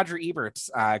reading Roger Ebert's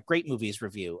Great Movies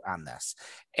review on this,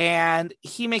 and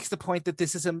he makes the point that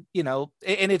this is and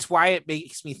it's why it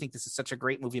makes me think this is such a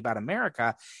great movie about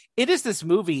America. It is this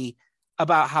movie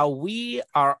about how we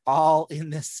are all in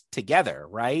this together,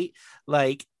 right?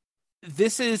 Like,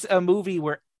 this is a movie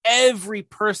where every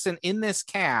person in this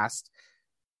cast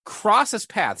crosses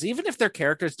paths, even if their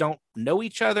characters don't know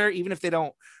each other, even if they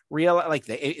don't realize, like,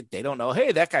 they don't know,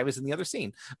 hey, that guy was in the other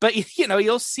scene. But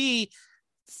you'll see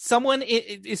someone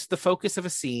is the focus of a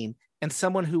scene, and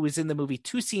someone who was in the movie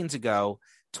 2 scenes ago,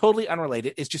 totally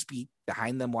unrelated, is just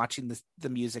behind them watching the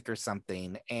music or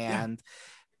something. And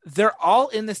they're all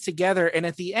in this together. And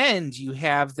at the end, you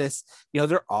have this,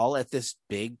 they're all at this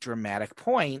big dramatic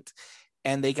point,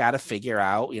 and they got to figure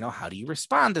out, how do you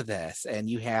respond to this? And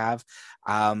you have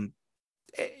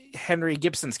Henry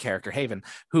Gibson's character, Haven,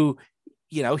 who,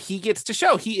 he gets to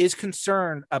show he is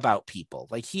concerned about people.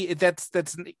 Like, he's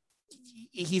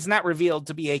not revealed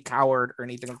to be a coward or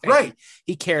anything like that. Right.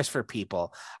 He cares for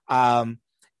people.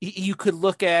 You could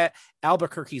look at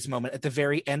Albuquerque's moment at the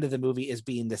very end of the movie as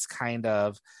being this kind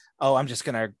of, oh, I'm just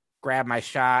going to grab my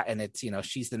shot, and it's,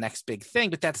 she's the next big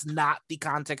thing. But that's not the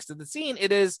context of the scene.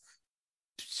 It is,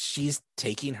 she's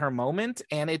taking her moment,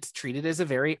 and it's treated as a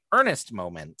very earnest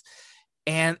moment.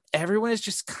 And everyone is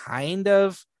just kind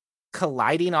of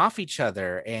colliding off each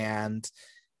other. And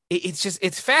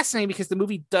it's fascinating because the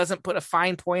movie doesn't put a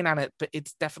fine point on it, but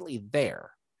it's definitely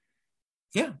there.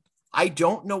 Yeah. I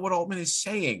don't know what Altman is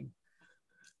saying,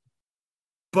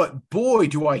 but boy,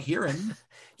 do I hear him.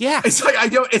 Yeah. It's like,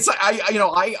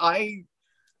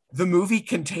 the movie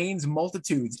contains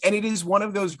multitudes, and it is one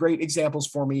of those great examples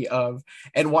for me of,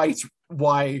 and why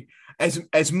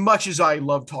as much as I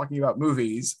love talking about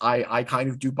movies, I kind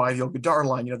of do buy the old Godard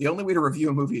line, the only way to review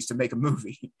a movie is to make a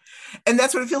movie. And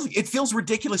that's what it feels like. It feels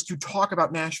ridiculous to talk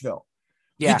about Nashville.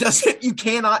 Yeah. You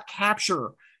cannot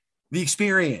capture the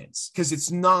experience because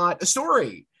it's not a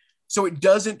story. So it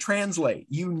doesn't translate.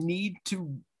 You need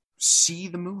to see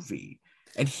the movie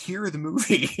and hear the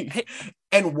movie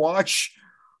and watch.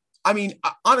 I mean,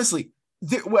 honestly,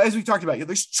 as we talked about,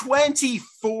 there's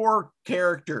 24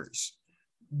 characters.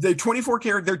 There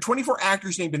are 24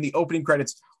 actors named in the opening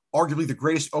credits, arguably the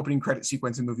greatest opening credit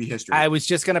sequence in movie history. I was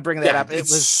just going to bring that up. It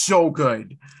was so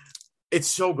good. It's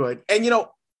so good. And,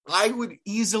 I would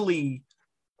easily,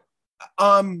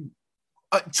 12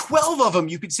 of them,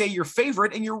 you could say your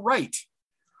favorite, and you're right.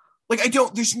 Like,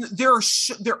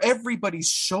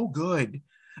 everybody's so good.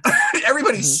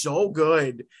 Everybody's so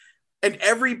good. And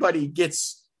everybody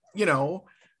gets,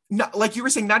 not, like you were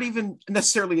saying, not even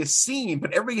necessarily a scene,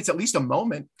 but everybody gets at least a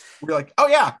moment where you're like, oh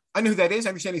yeah, I know who that is. I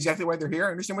understand exactly why they're here.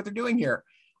 I understand what they're doing here.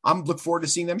 I'm look forward to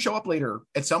seeing them show up later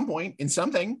at some point in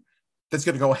something that's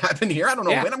going to go happen here. I don't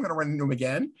know when I'm going to run into them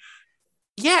again.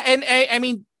 Yeah. And I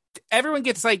mean, everyone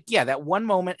gets like, that one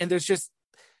moment, and there's just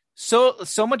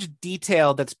so much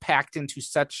detail that's packed into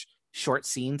such short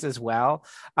scenes as well,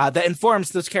 that informs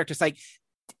those characters. Like,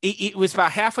 it was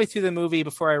about halfway through the movie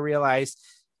before I realized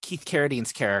Keith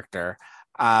Carradine's character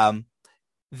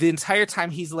the entire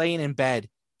time he's laying in bed,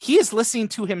 he is listening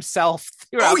to himself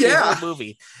throughout the whole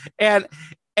movie. And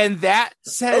that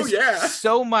says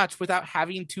so much without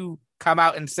having to come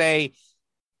out and say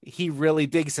he really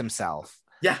digs himself.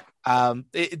 Yeah.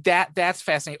 That's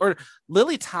fascinating. Or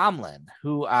Lily Tomlin,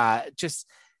 who just,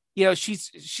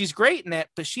 she's great in it,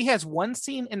 but she has one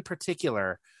scene in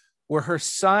particular where her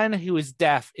son, who is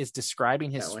deaf, is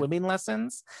describing his swimming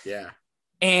lessons. Yeah.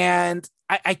 And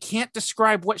I can't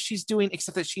describe what she's doing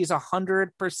except that she is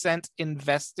 100%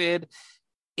 invested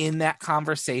in that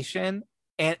conversation.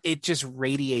 And it just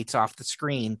radiates off the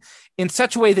screen in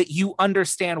such a way that you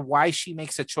understand why she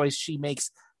makes a choice she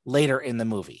makes later in the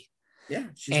movie. Yeah,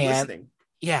 she's listening.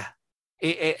 Yeah.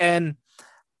 And,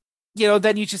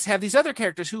 then you just have these other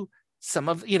characters who some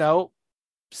of them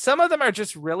are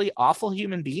just really awful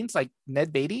human beings, like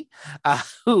Ned Beatty,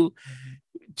 who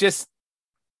just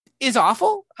is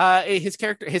awful. His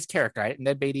character,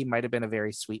 Ned Beatty might have been a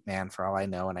very sweet man for all I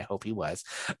know, and I hope he was.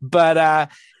 But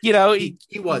he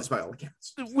was by all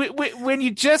accounts. When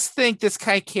you just think this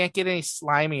guy can't get any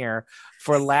slimier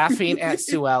for laughing at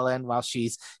Sue Ellen while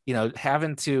she's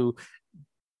having to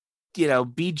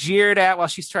be jeered at while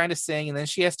she's trying to sing, and then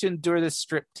she has to endure this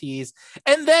strip tease,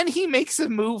 and then he makes a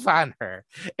move on her,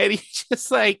 and he's just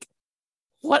like,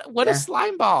 what a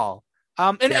slime ball.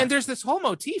 And there's this whole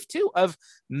motif too of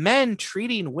men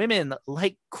treating women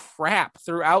like crap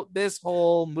throughout this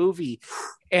whole movie,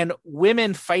 and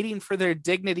women fighting for their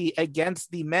dignity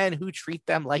against the men who treat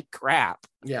them like crap.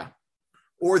 Yeah.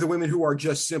 Or the women who are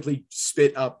just simply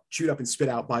chewed up and spit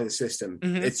out by the system.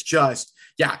 Mm-hmm. It's just,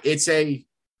 it's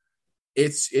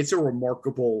a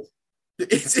remarkable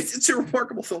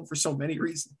film for so many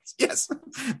reasons. Yes.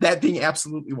 That being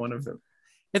absolutely one of them.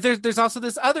 There's also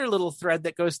this other little thread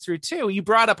that goes through too. You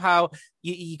brought up how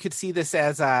you could see this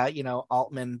as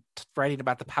Altman writing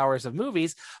about the powers of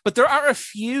movies, but there are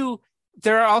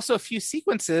also a few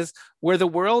sequences where the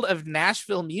world of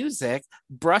Nashville music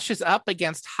brushes up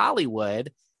against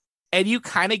Hollywood, and you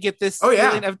kind of get this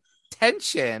feeling of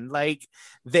tension. Like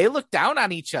they look down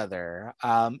on each other.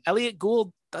 Elliot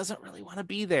Gould doesn't really want to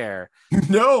be there.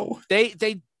 No,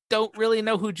 they don't really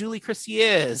know who Julie Christie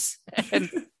is, and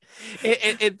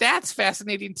that's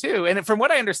fascinating too. And from what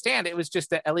I understand, it was just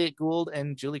that Elliot Gould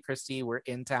and Julie Christie were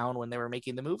in town when they were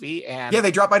making the movie, and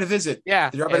they dropped by to visit. They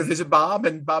dropped by to visit Bob,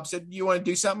 and Bob said, "You want to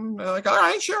do something?" And I'm like, "All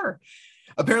right, sure."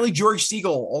 Apparently, George Segal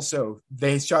also,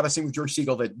 they shot a scene with George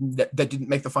Segal that didn't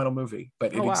make the final movie,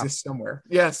 but it exists somewhere.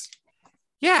 Yes.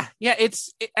 Yeah.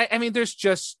 I mean, there's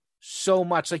just so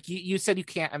much. Like you said, you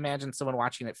can't imagine someone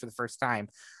watching it for the first time.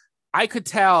 I could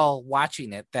tell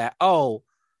watching it that,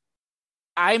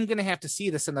 I'm going to have to see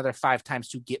this another 5 times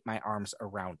to get my arms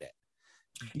around it.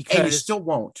 And you still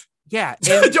won't. Yeah.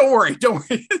 And, don't worry.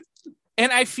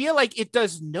 And I feel like it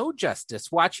does no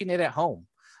justice watching it at home.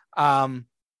 And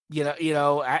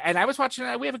I was watching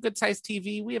it. We have a good sized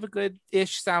TV. We have a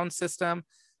good-ish sound system.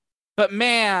 But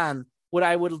man, what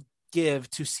I would give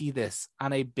to see this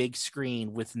on a big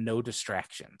screen with no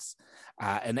distractions,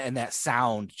 and that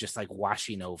sound just like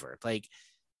washing over. Like,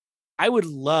 I would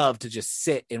love to just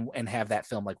sit and have that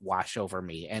film like wash over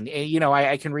me. And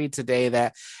I can read today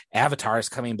that Avatar is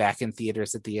coming back in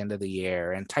theaters at the end of the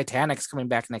year, and Titanic's coming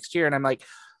back next year. And I'm like,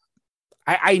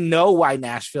 I know why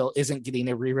Nashville isn't getting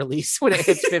a re-release when it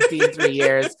hits 50 in 3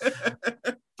 years,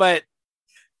 but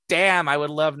damn, I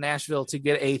would love Nashville to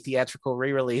get a theatrical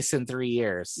re-release in 3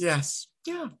 years. Yes.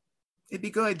 Yeah. It'd be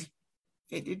good.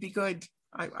 It'd be good.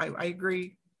 I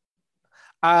agree.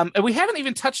 And we haven't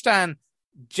even touched on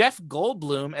Jeff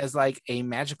Goldblum as like a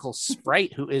magical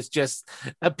sprite who is just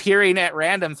appearing at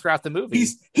random throughout the movie.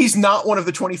 He's not one of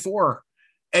the 24,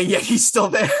 and yet he's still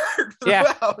there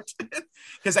throughout.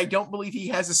 Because I don't believe he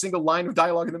has a single line of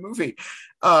dialogue in the movie,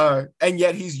 and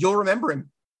yet you'll remember him.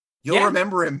 You'll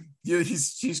remember him.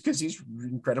 He's because he's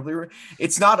incredibly.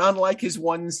 It's not unlike his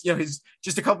ones. His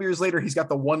just a couple years later, he's got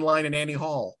the one line in Annie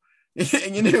Hall.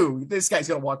 And you knew this guy's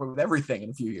going to walk away with everything in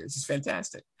a few years. He's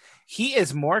fantastic. He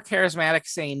is more charismatic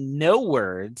saying no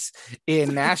words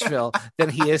in Nashville than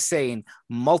he is saying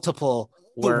multiple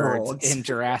words in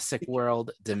Jurassic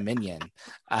World Dominion.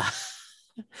 I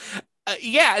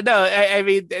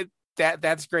mean,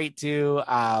 that's great too.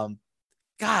 God,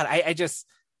 I just,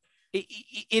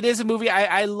 it is a movie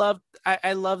I love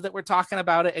that we're talking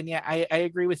about it. And yeah, I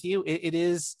agree with you. It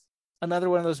is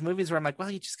another one of those movies where I'm like, well,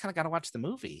 you just kind of got to watch the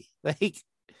movie. Like,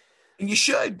 and you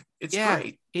should. It's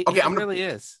great. It really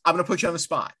is. I'm going to put you on the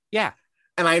spot. Yeah.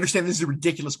 And I understand this is a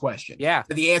ridiculous question. Yeah.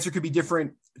 But the answer could be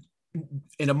different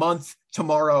in a month,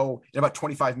 tomorrow, in about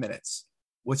 25 minutes.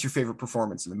 What's your favorite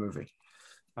performance in the movie?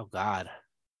 Oh, God.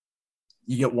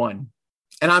 You get one.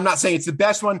 And I'm not saying it's the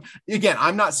best one. Again,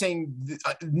 I'm not saying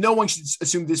no one should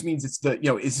assume this means it's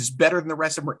is this better than the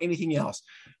rest of them or anything else.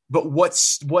 But what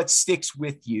sticks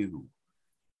with you?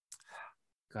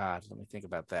 God, let me think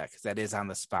about that, because that is on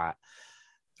the spot.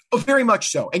 Oh, very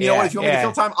much so. And you know what? If you want me to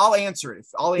fill time, I'll answer it.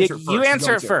 I'll answer it first. You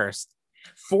answer it first.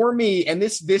 For me, and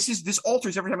this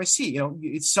alters every time I see.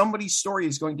 It's somebody's story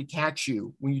is going to catch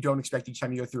you when you don't expect each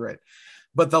time you go through it.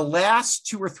 But the last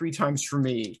 2 or 3 times for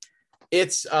me,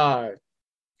 it's Ronnie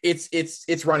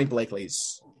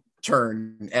Blakely's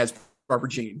turn as Barbara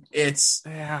Jean. It's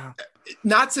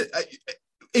not to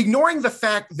ignoring the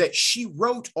fact that she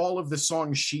wrote all of the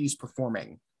songs she's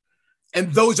performing,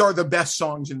 and those are the best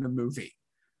songs in the movie.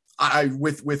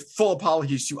 With full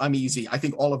apologies to I'm Easy, I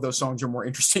think all of those songs are more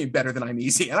interesting and better than I'm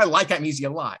Easy, and I like I'm Easy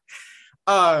a lot.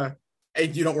 And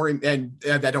you don't worry, and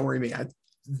that don't worry me.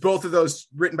 Both of those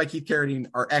written by Keith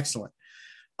Carradine are excellent.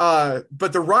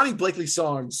 But the Ronnie Blakely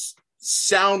songs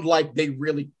sound like they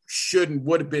really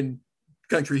would have been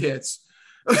country hits.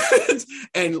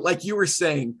 And like you were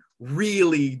saying,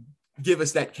 really give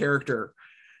us that character.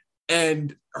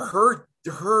 And her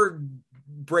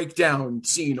breakdown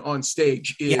scene on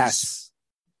stage is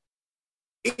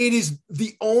it is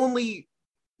the only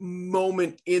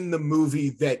moment in the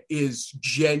movie that is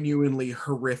genuinely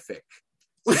horrific.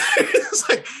 It's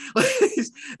like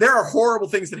there are horrible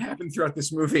things that happen throughout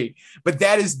this movie, but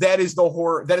that is the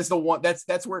horror. That is the one.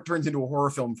 That's where it turns into a horror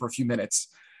film for a few minutes,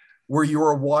 where you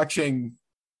are watching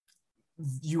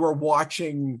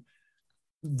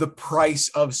The Price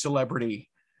of Celebrity,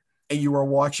 and you are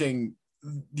watching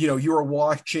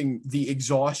the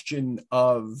exhaustion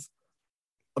of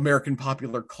American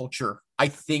popular culture. I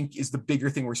think is the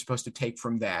bigger thing we're supposed to take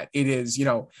from that. It is,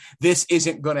 this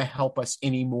isn't going to help us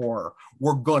anymore.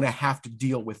 We're going to have to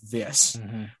deal with this.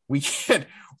 Mm-hmm.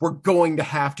 We're going to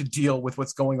have to deal with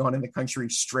what's going on in the country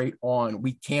straight on.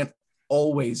 We can't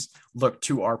always look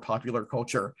to our popular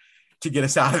culture to get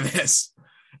us out of this.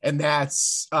 And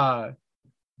that's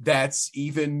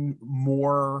even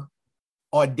more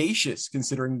audacious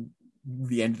considering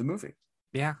the end of the movie.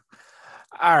 Yeah.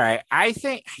 All right. I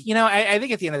think, I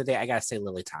think at the end of the day, I got to say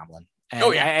Lily Tomlin. And,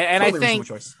 and totally I think,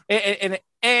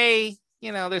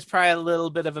 there's probably a little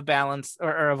bit of a balance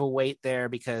or of a weight there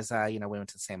because, we went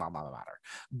to the same alma mater.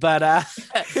 But,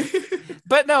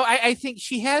 but no, I think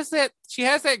she has that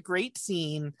great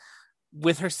scene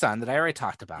with her son that I already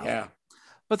talked about. Yeah.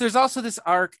 But there's also this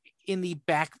arc in the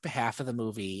back half of the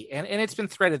movie, and it's been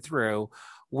threaded through,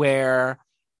 where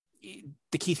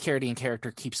the Keith Carradine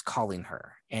character keeps calling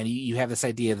her, and you have this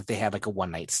idea that they had like a one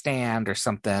night stand or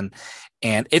something,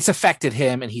 and it's affected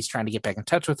him, and he's trying to get back in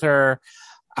touch with her.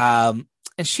 And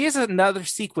she has another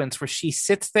sequence where she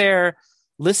sits there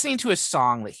listening to a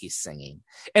song that he's singing,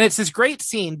 and it's this great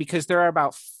scene because there are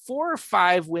about 4 or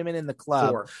 5 women in the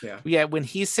club. When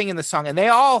he's singing the song, and they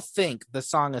all think the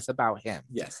song is about him.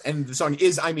 Yes, and the song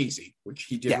is "I'm Easy," which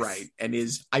he did write, and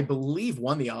is, I believe,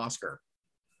 won the Oscar.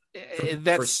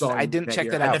 I didn't check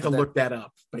that out. I have to look that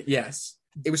up, but yes,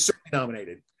 it was certainly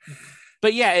nominated.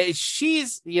 But yeah,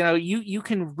 she's, you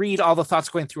can read all the thoughts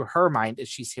going through her mind as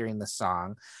she's hearing the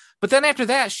song. But then after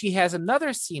that, she has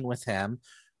another scene with him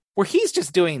where he's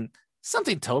just doing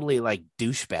something totally like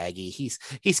douchebaggy.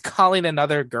 He's calling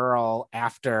another girl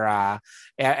after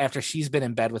she's been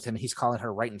in bed with him. He's calling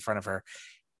her right in front of her.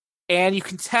 And you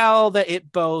can tell that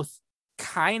it both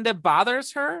kind of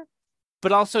bothers her,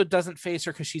 but also doesn't faze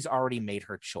her because she's already made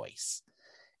her choice.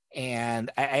 And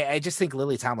I just think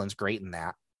Lily Tomlin's great in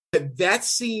that. That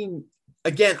scene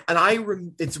again,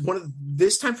 and it's one of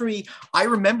this time for me, I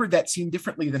remembered that scene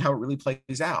differently than how it really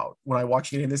plays out when I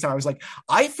watched it. And this time I was like,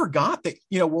 I forgot that,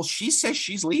 she says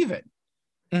she's leaving.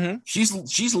 Mm-hmm.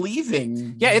 She's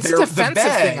leaving. Yeah, it's a defensive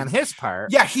thing on his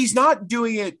part. Yeah, he's not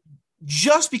doing it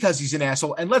just because he's an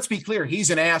asshole. And let's be clear, he's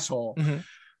an asshole.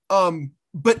 Mm-hmm.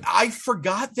 But I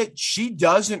forgot that she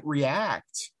doesn't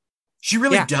react. She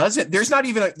really doesn't. There's not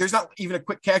even a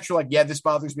quick catch. You're like, yeah, this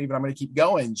bothers me, but I'm going to keep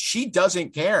going. She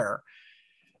doesn't care.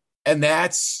 And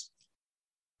that's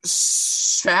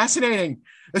fascinating.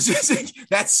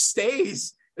 That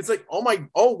stays. It's like,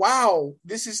 oh, wow.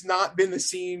 This has not been the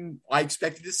scene I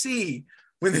expected to see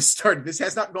when this started. This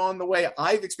has not gone the way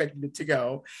I've expected it to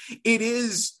go. It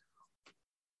is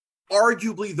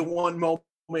arguably the one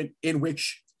moment in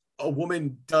which a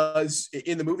woman does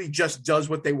in the movie just does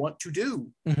what they want to do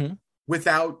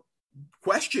without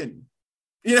question.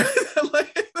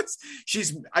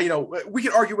 She's, we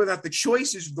can argue whether the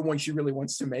choice is the one she really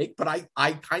wants to make, but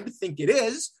I kind of think it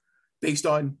is based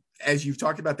on, as you've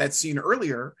talked about that scene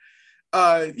earlier.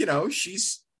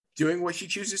 She's doing what she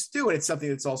chooses to do. And it's something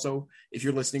that's also, if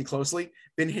you're listening closely,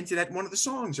 been hinted at in one of the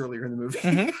songs earlier in the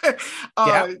movie.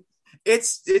 Yeah.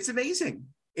 It's amazing.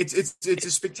 It's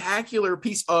a spectacular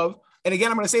piece of, and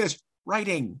again, I'm going to say this,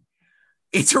 writing.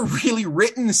 It's a really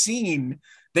written scene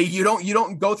that you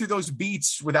don't go through those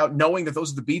beats without knowing that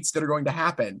those are the beats that are going to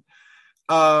happen.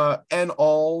 And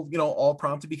all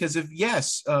prompted because of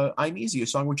I'm Easy, a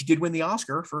song which did win the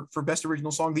Oscar for Best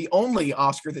Original Song, the only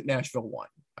Oscar that Nashville won,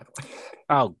 by the way.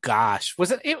 Oh gosh,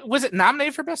 was it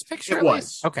nominated for Best Picture? It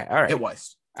was. Okay, all right. It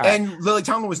was. All and right. Lily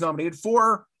Tomlin was nominated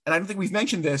for, and I don't think we've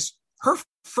mentioned this, her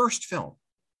first film.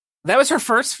 That was her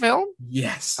first film?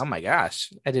 Yes. Oh my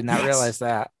gosh, I did not realize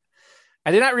that.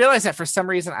 I did not realize that. For some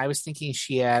reason, I was thinking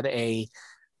she had a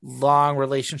long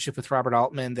relationship with Robert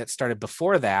Altman that started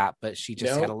before that, but she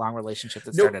just had a long relationship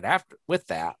that started after with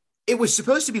that. It was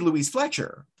supposed to be Louise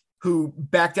Fletcher, who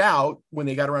backed out when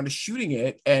they got around to shooting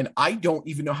it, and I don't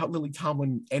even know how Lily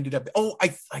Tomlin ended up. Oh,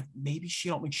 I maybe she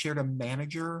Altman shared a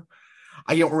manager.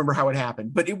 I don't remember how it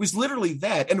happened, but it was literally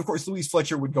that. And of course, Louise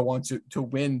Fletcher would go on to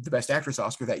win the Best Actress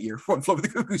Oscar that year for One Flew Over the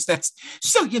Cuckoo's Nest.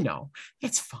 So,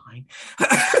 it's fine.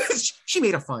 She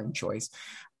made a fine choice.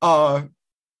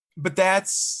 But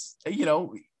that's,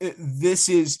 this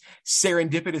is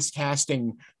serendipitous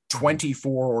casting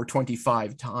 24 or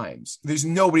 25 times. There's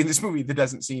nobody in this movie that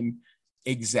doesn't seem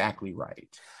exactly right.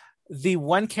 The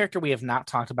one character we have not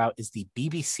talked about is the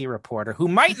BBC reporter, who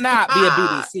might not be a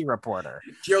BBC reporter.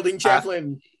 Geraldine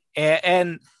Chaplin.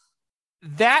 And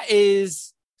that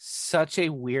is such a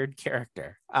weird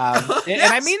character. Yes. And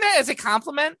I mean that as a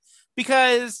compliment,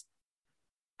 because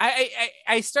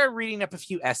I started reading up a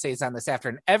few essays on this after,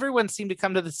 and everyone seemed to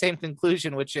come to the same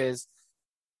conclusion, which is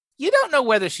you don't know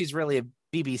whether she's really a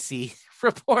BBC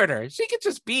reporter. She could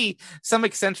just be some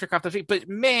eccentric off the street, but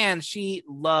man, she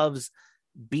loves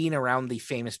being around the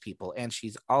famous people, and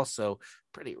she's also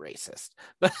pretty racist.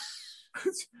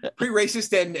 Pretty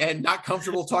racist and not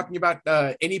comfortable talking about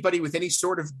anybody with any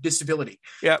sort of disability.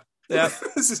 Yep.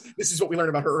 This is what we learned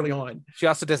about her early on. She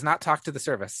also does not talk to the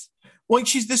service. Well,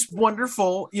 she's this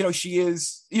wonderful, she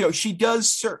is, she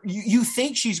does, you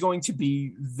think she's going to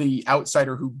be the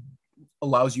outsider who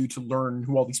allows you to learn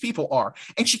who all these people are.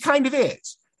 And she kind of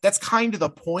is. That's kind of the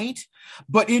point,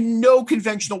 but in no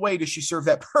conventional way does she serve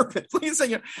that purpose.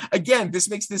 Again, this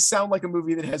makes this sound like a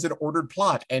movie that has an ordered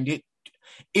plot, and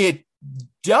it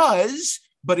does,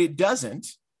 but it doesn't.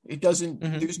 It doesn't.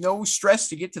 Mm-hmm. There's no stress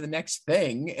to get to the next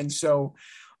thing, and so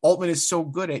Altman is so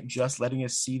good at just letting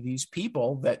us see these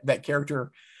people that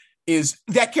character is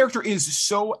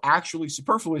so actually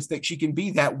superfluous that she can be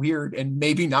that weird and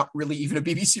maybe not really even a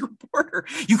BBC reporter.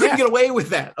 You couldn't get away with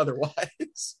that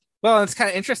otherwise. Well, it's kind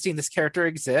of interesting. This character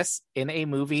exists in a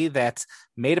movie that's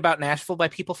made about Nashville by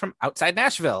people from outside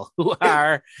Nashville who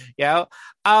are,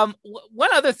 one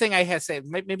other thing I had to say,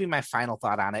 maybe my final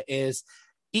thought on it is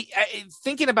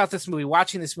thinking about this movie,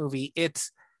 watching this movie,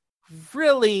 it's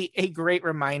really a great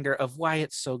reminder of why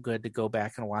it's so good to go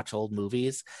back and watch old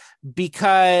movies,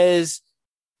 because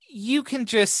you can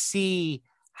just see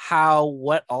how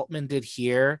what Altman did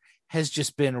here has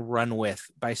just been run with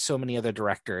by so many other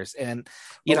directors. And,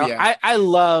 I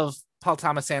love Paul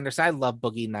Thomas Anderson. I love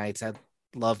Boogie Nights. I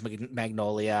love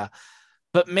Magnolia.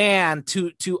 But man,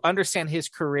 to understand his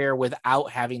career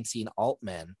without having seen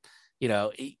Altman,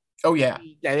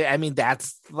 I mean,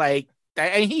 that's like,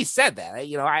 he said that,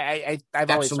 I've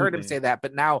always heard him say that,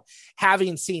 but now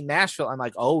having seen Nashville, I'm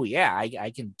like, oh yeah,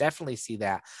 I can definitely see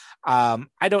that.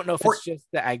 I don't know if it's just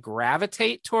that I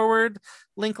gravitate toward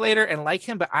Linklater and like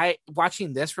him, but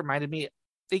watching this reminded me,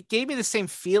 it gave me the same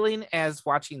feeling as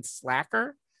watching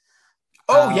Slacker.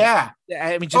 Oh yeah.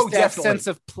 I mean, just that definitely. Sense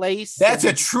of place. That's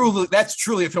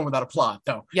truly a film without a plot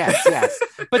though. Yes.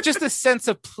 But just the sense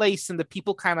of place and the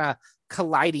people kind of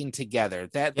colliding together,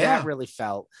 that really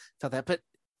felt that. But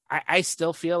I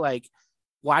still feel like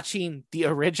watching the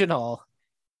original,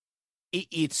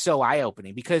 it's so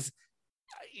eye-opening, because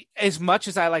as much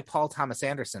as I like Paul Thomas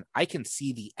Anderson, I can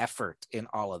see the effort in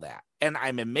all of that, and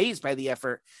I'm amazed by the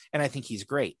effort, and I think he's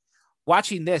great.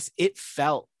 Watching this, it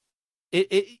felt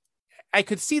I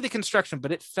could see the construction,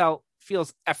 but it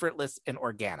feels effortless and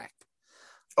organic.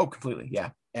 Oh, completely.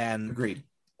 Yeah. And agreed.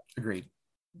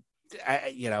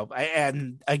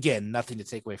 And again, nothing to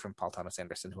take away from Paul Thomas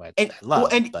Anderson, who I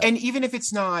love. Well, and even if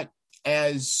it's not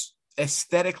as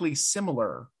aesthetically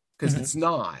similar, because it's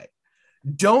not,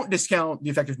 don't discount the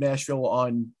effect of Nashville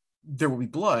on There Will Be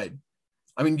Blood.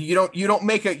 I mean, you don't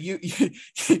make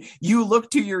you look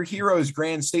to your hero's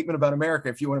grand statement about America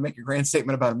if you want to make a grand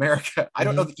statement about America. I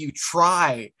don't know that you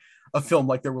try a film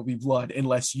like There Will Be Blood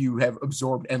unless you have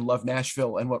absorbed and loved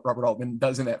Nashville and what Robert Altman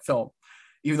does in that film.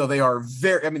 even though they are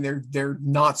very, I mean, they're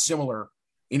not similar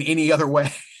in any other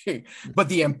way. But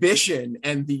the ambition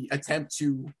and the attempt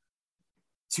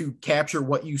to capture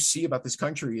what you see about this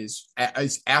country is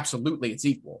absolutely its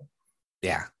equal.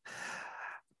 Yeah.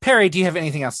 Perry, do you have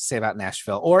anything else to say about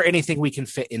Nashville, or anything we can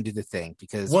fit into the thing?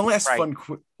 Because one last fun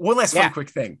quick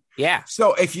thing. Yeah.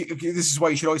 So if this is why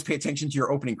you should always pay attention to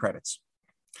your opening credits.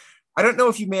 I don't know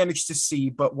if you managed to see,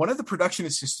 but one of the production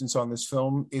assistants on this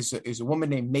film is a woman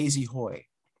named Maisie Hoy.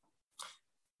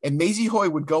 And Maisie Hoy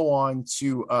would go on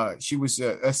to, she was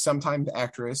a sometime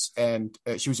actress, and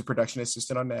she was a production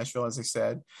assistant on Nashville, as I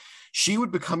said. She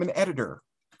would become an editor.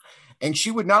 And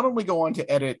she would not only go on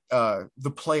to edit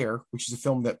The Player, which is a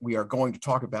film that we are going to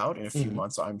talk about in a few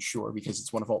months, I'm sure, because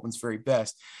it's one of Altman's very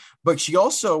best. But she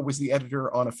also was the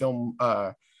editor on a film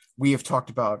we have talked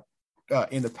about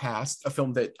in the past, a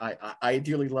film that I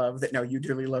dearly love, that now you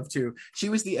dearly love too. She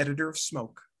was the editor of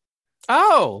Smoke.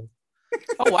 Oh,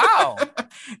 wow.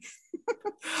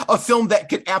 A film that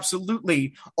could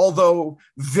absolutely, although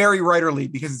very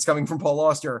writerly, because it's coming from Paul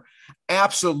Auster,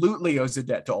 absolutely owes a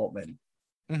debt to Altman.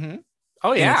 Mm-hmm.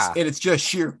 Oh yeah, and it's just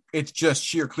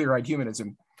sheer clear-eyed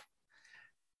humanism.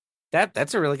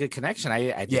 That's a really good connection.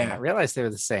 I did not realize they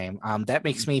were the same. That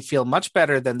makes me feel much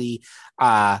better than the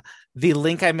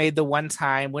link I made the one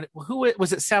time when who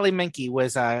was it? Sally Menke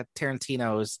was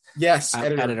Tarantino's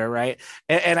editor, right?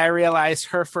 And I realized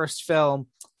her first film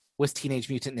was Teenage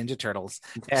Mutant Ninja Turtles,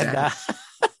 and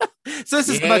so this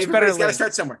is much better. Got to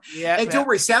start somewhere. Yeah, and don't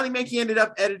worry, Sally Menke ended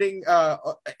up editing,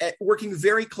 working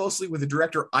very closely with a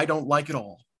director I don't like at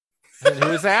all. Who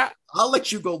is that? I'll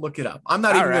let you go look it up. I'm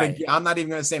not even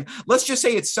going to say him. Let's just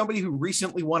say it's somebody who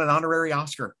recently won an honorary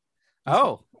Oscar.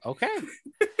 Oh, okay.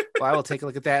 Well, I will take a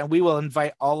look at that, and we will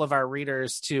invite all of our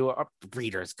readers to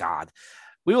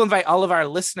we will invite all of our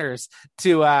listeners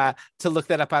to look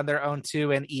that up on their own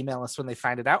too, and email us when they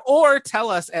find it out, or tell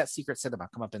us at Secret Cinema.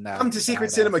 Come to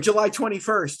Secret Cinema, July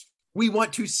 21st. We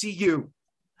want to see you.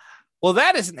 Well,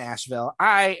 that is Nashville.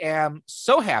 I am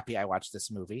so happy I watched this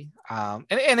movie. And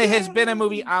it has been a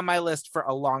movie on my list for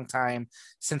a long time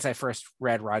since I first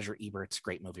read Roger Ebert's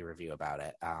great movie review about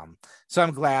it. So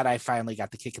I'm glad I finally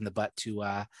got the kick in the butt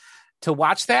to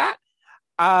watch that.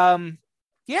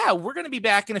 Yeah, we're going to be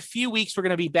back in a few weeks. We're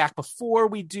going to be back before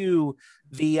we do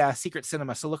the Secret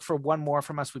Cinema. So look for one more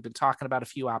from us. We've been talking about a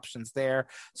few options there.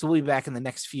 So we'll be back in the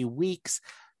next few weeks.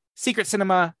 Secret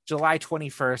Cinema, July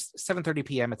 21st, 7:30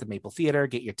 p.m. at the Maple Theater.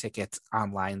 Get your tickets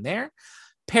online there.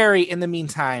 Perry, in the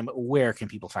meantime, where can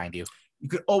people find you? You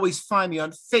can always find me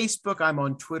on Facebook. I'm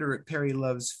on Twitter at Perry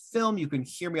Loves Film. You can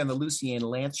hear me on the Lucy Ann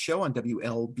Lance Show on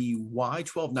WLBY,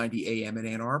 1290 AM in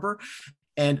Ann Arbor.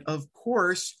 And of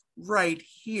course, right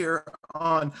here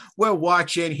on We're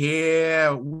Watching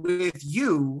Here with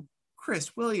you,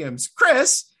 Chris Williams.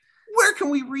 Chris, where can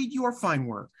we read your fine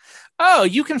work? Oh,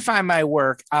 you can find my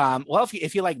work. Well,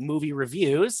 if you like movie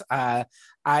reviews,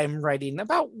 I'm writing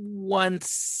about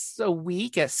once a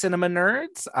week at Cinema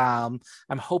Nerds. I'm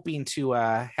hoping to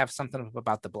have something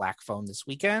about the Black Phone this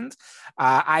weekend.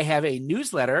 I have a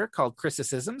newsletter called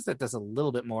Criticisms that does a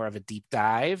little bit more of a deep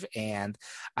dive and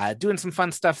doing some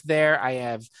fun stuff there.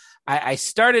 I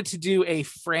started to do a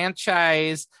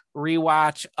franchise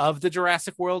rewatch of the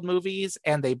Jurassic World movies,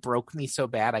 and they broke me so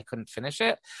bad I couldn't finish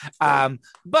it.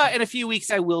 But in a few weeks,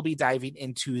 I will be diving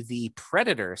into the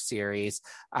Predator series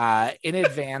in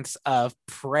advance of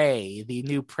Prey, the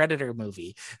new Predator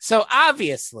movie. So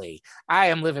obviously, I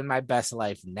am living my best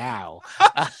life now.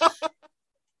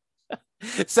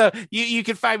 So you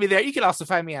can find me there. You can also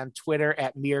find me on Twitter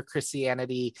at Mere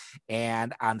Christianity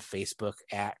and on Facebook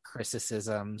at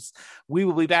Criticisms. We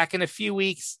will be back in a few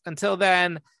weeks. Until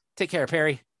then, take care,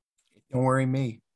 Perry. Don't worry me.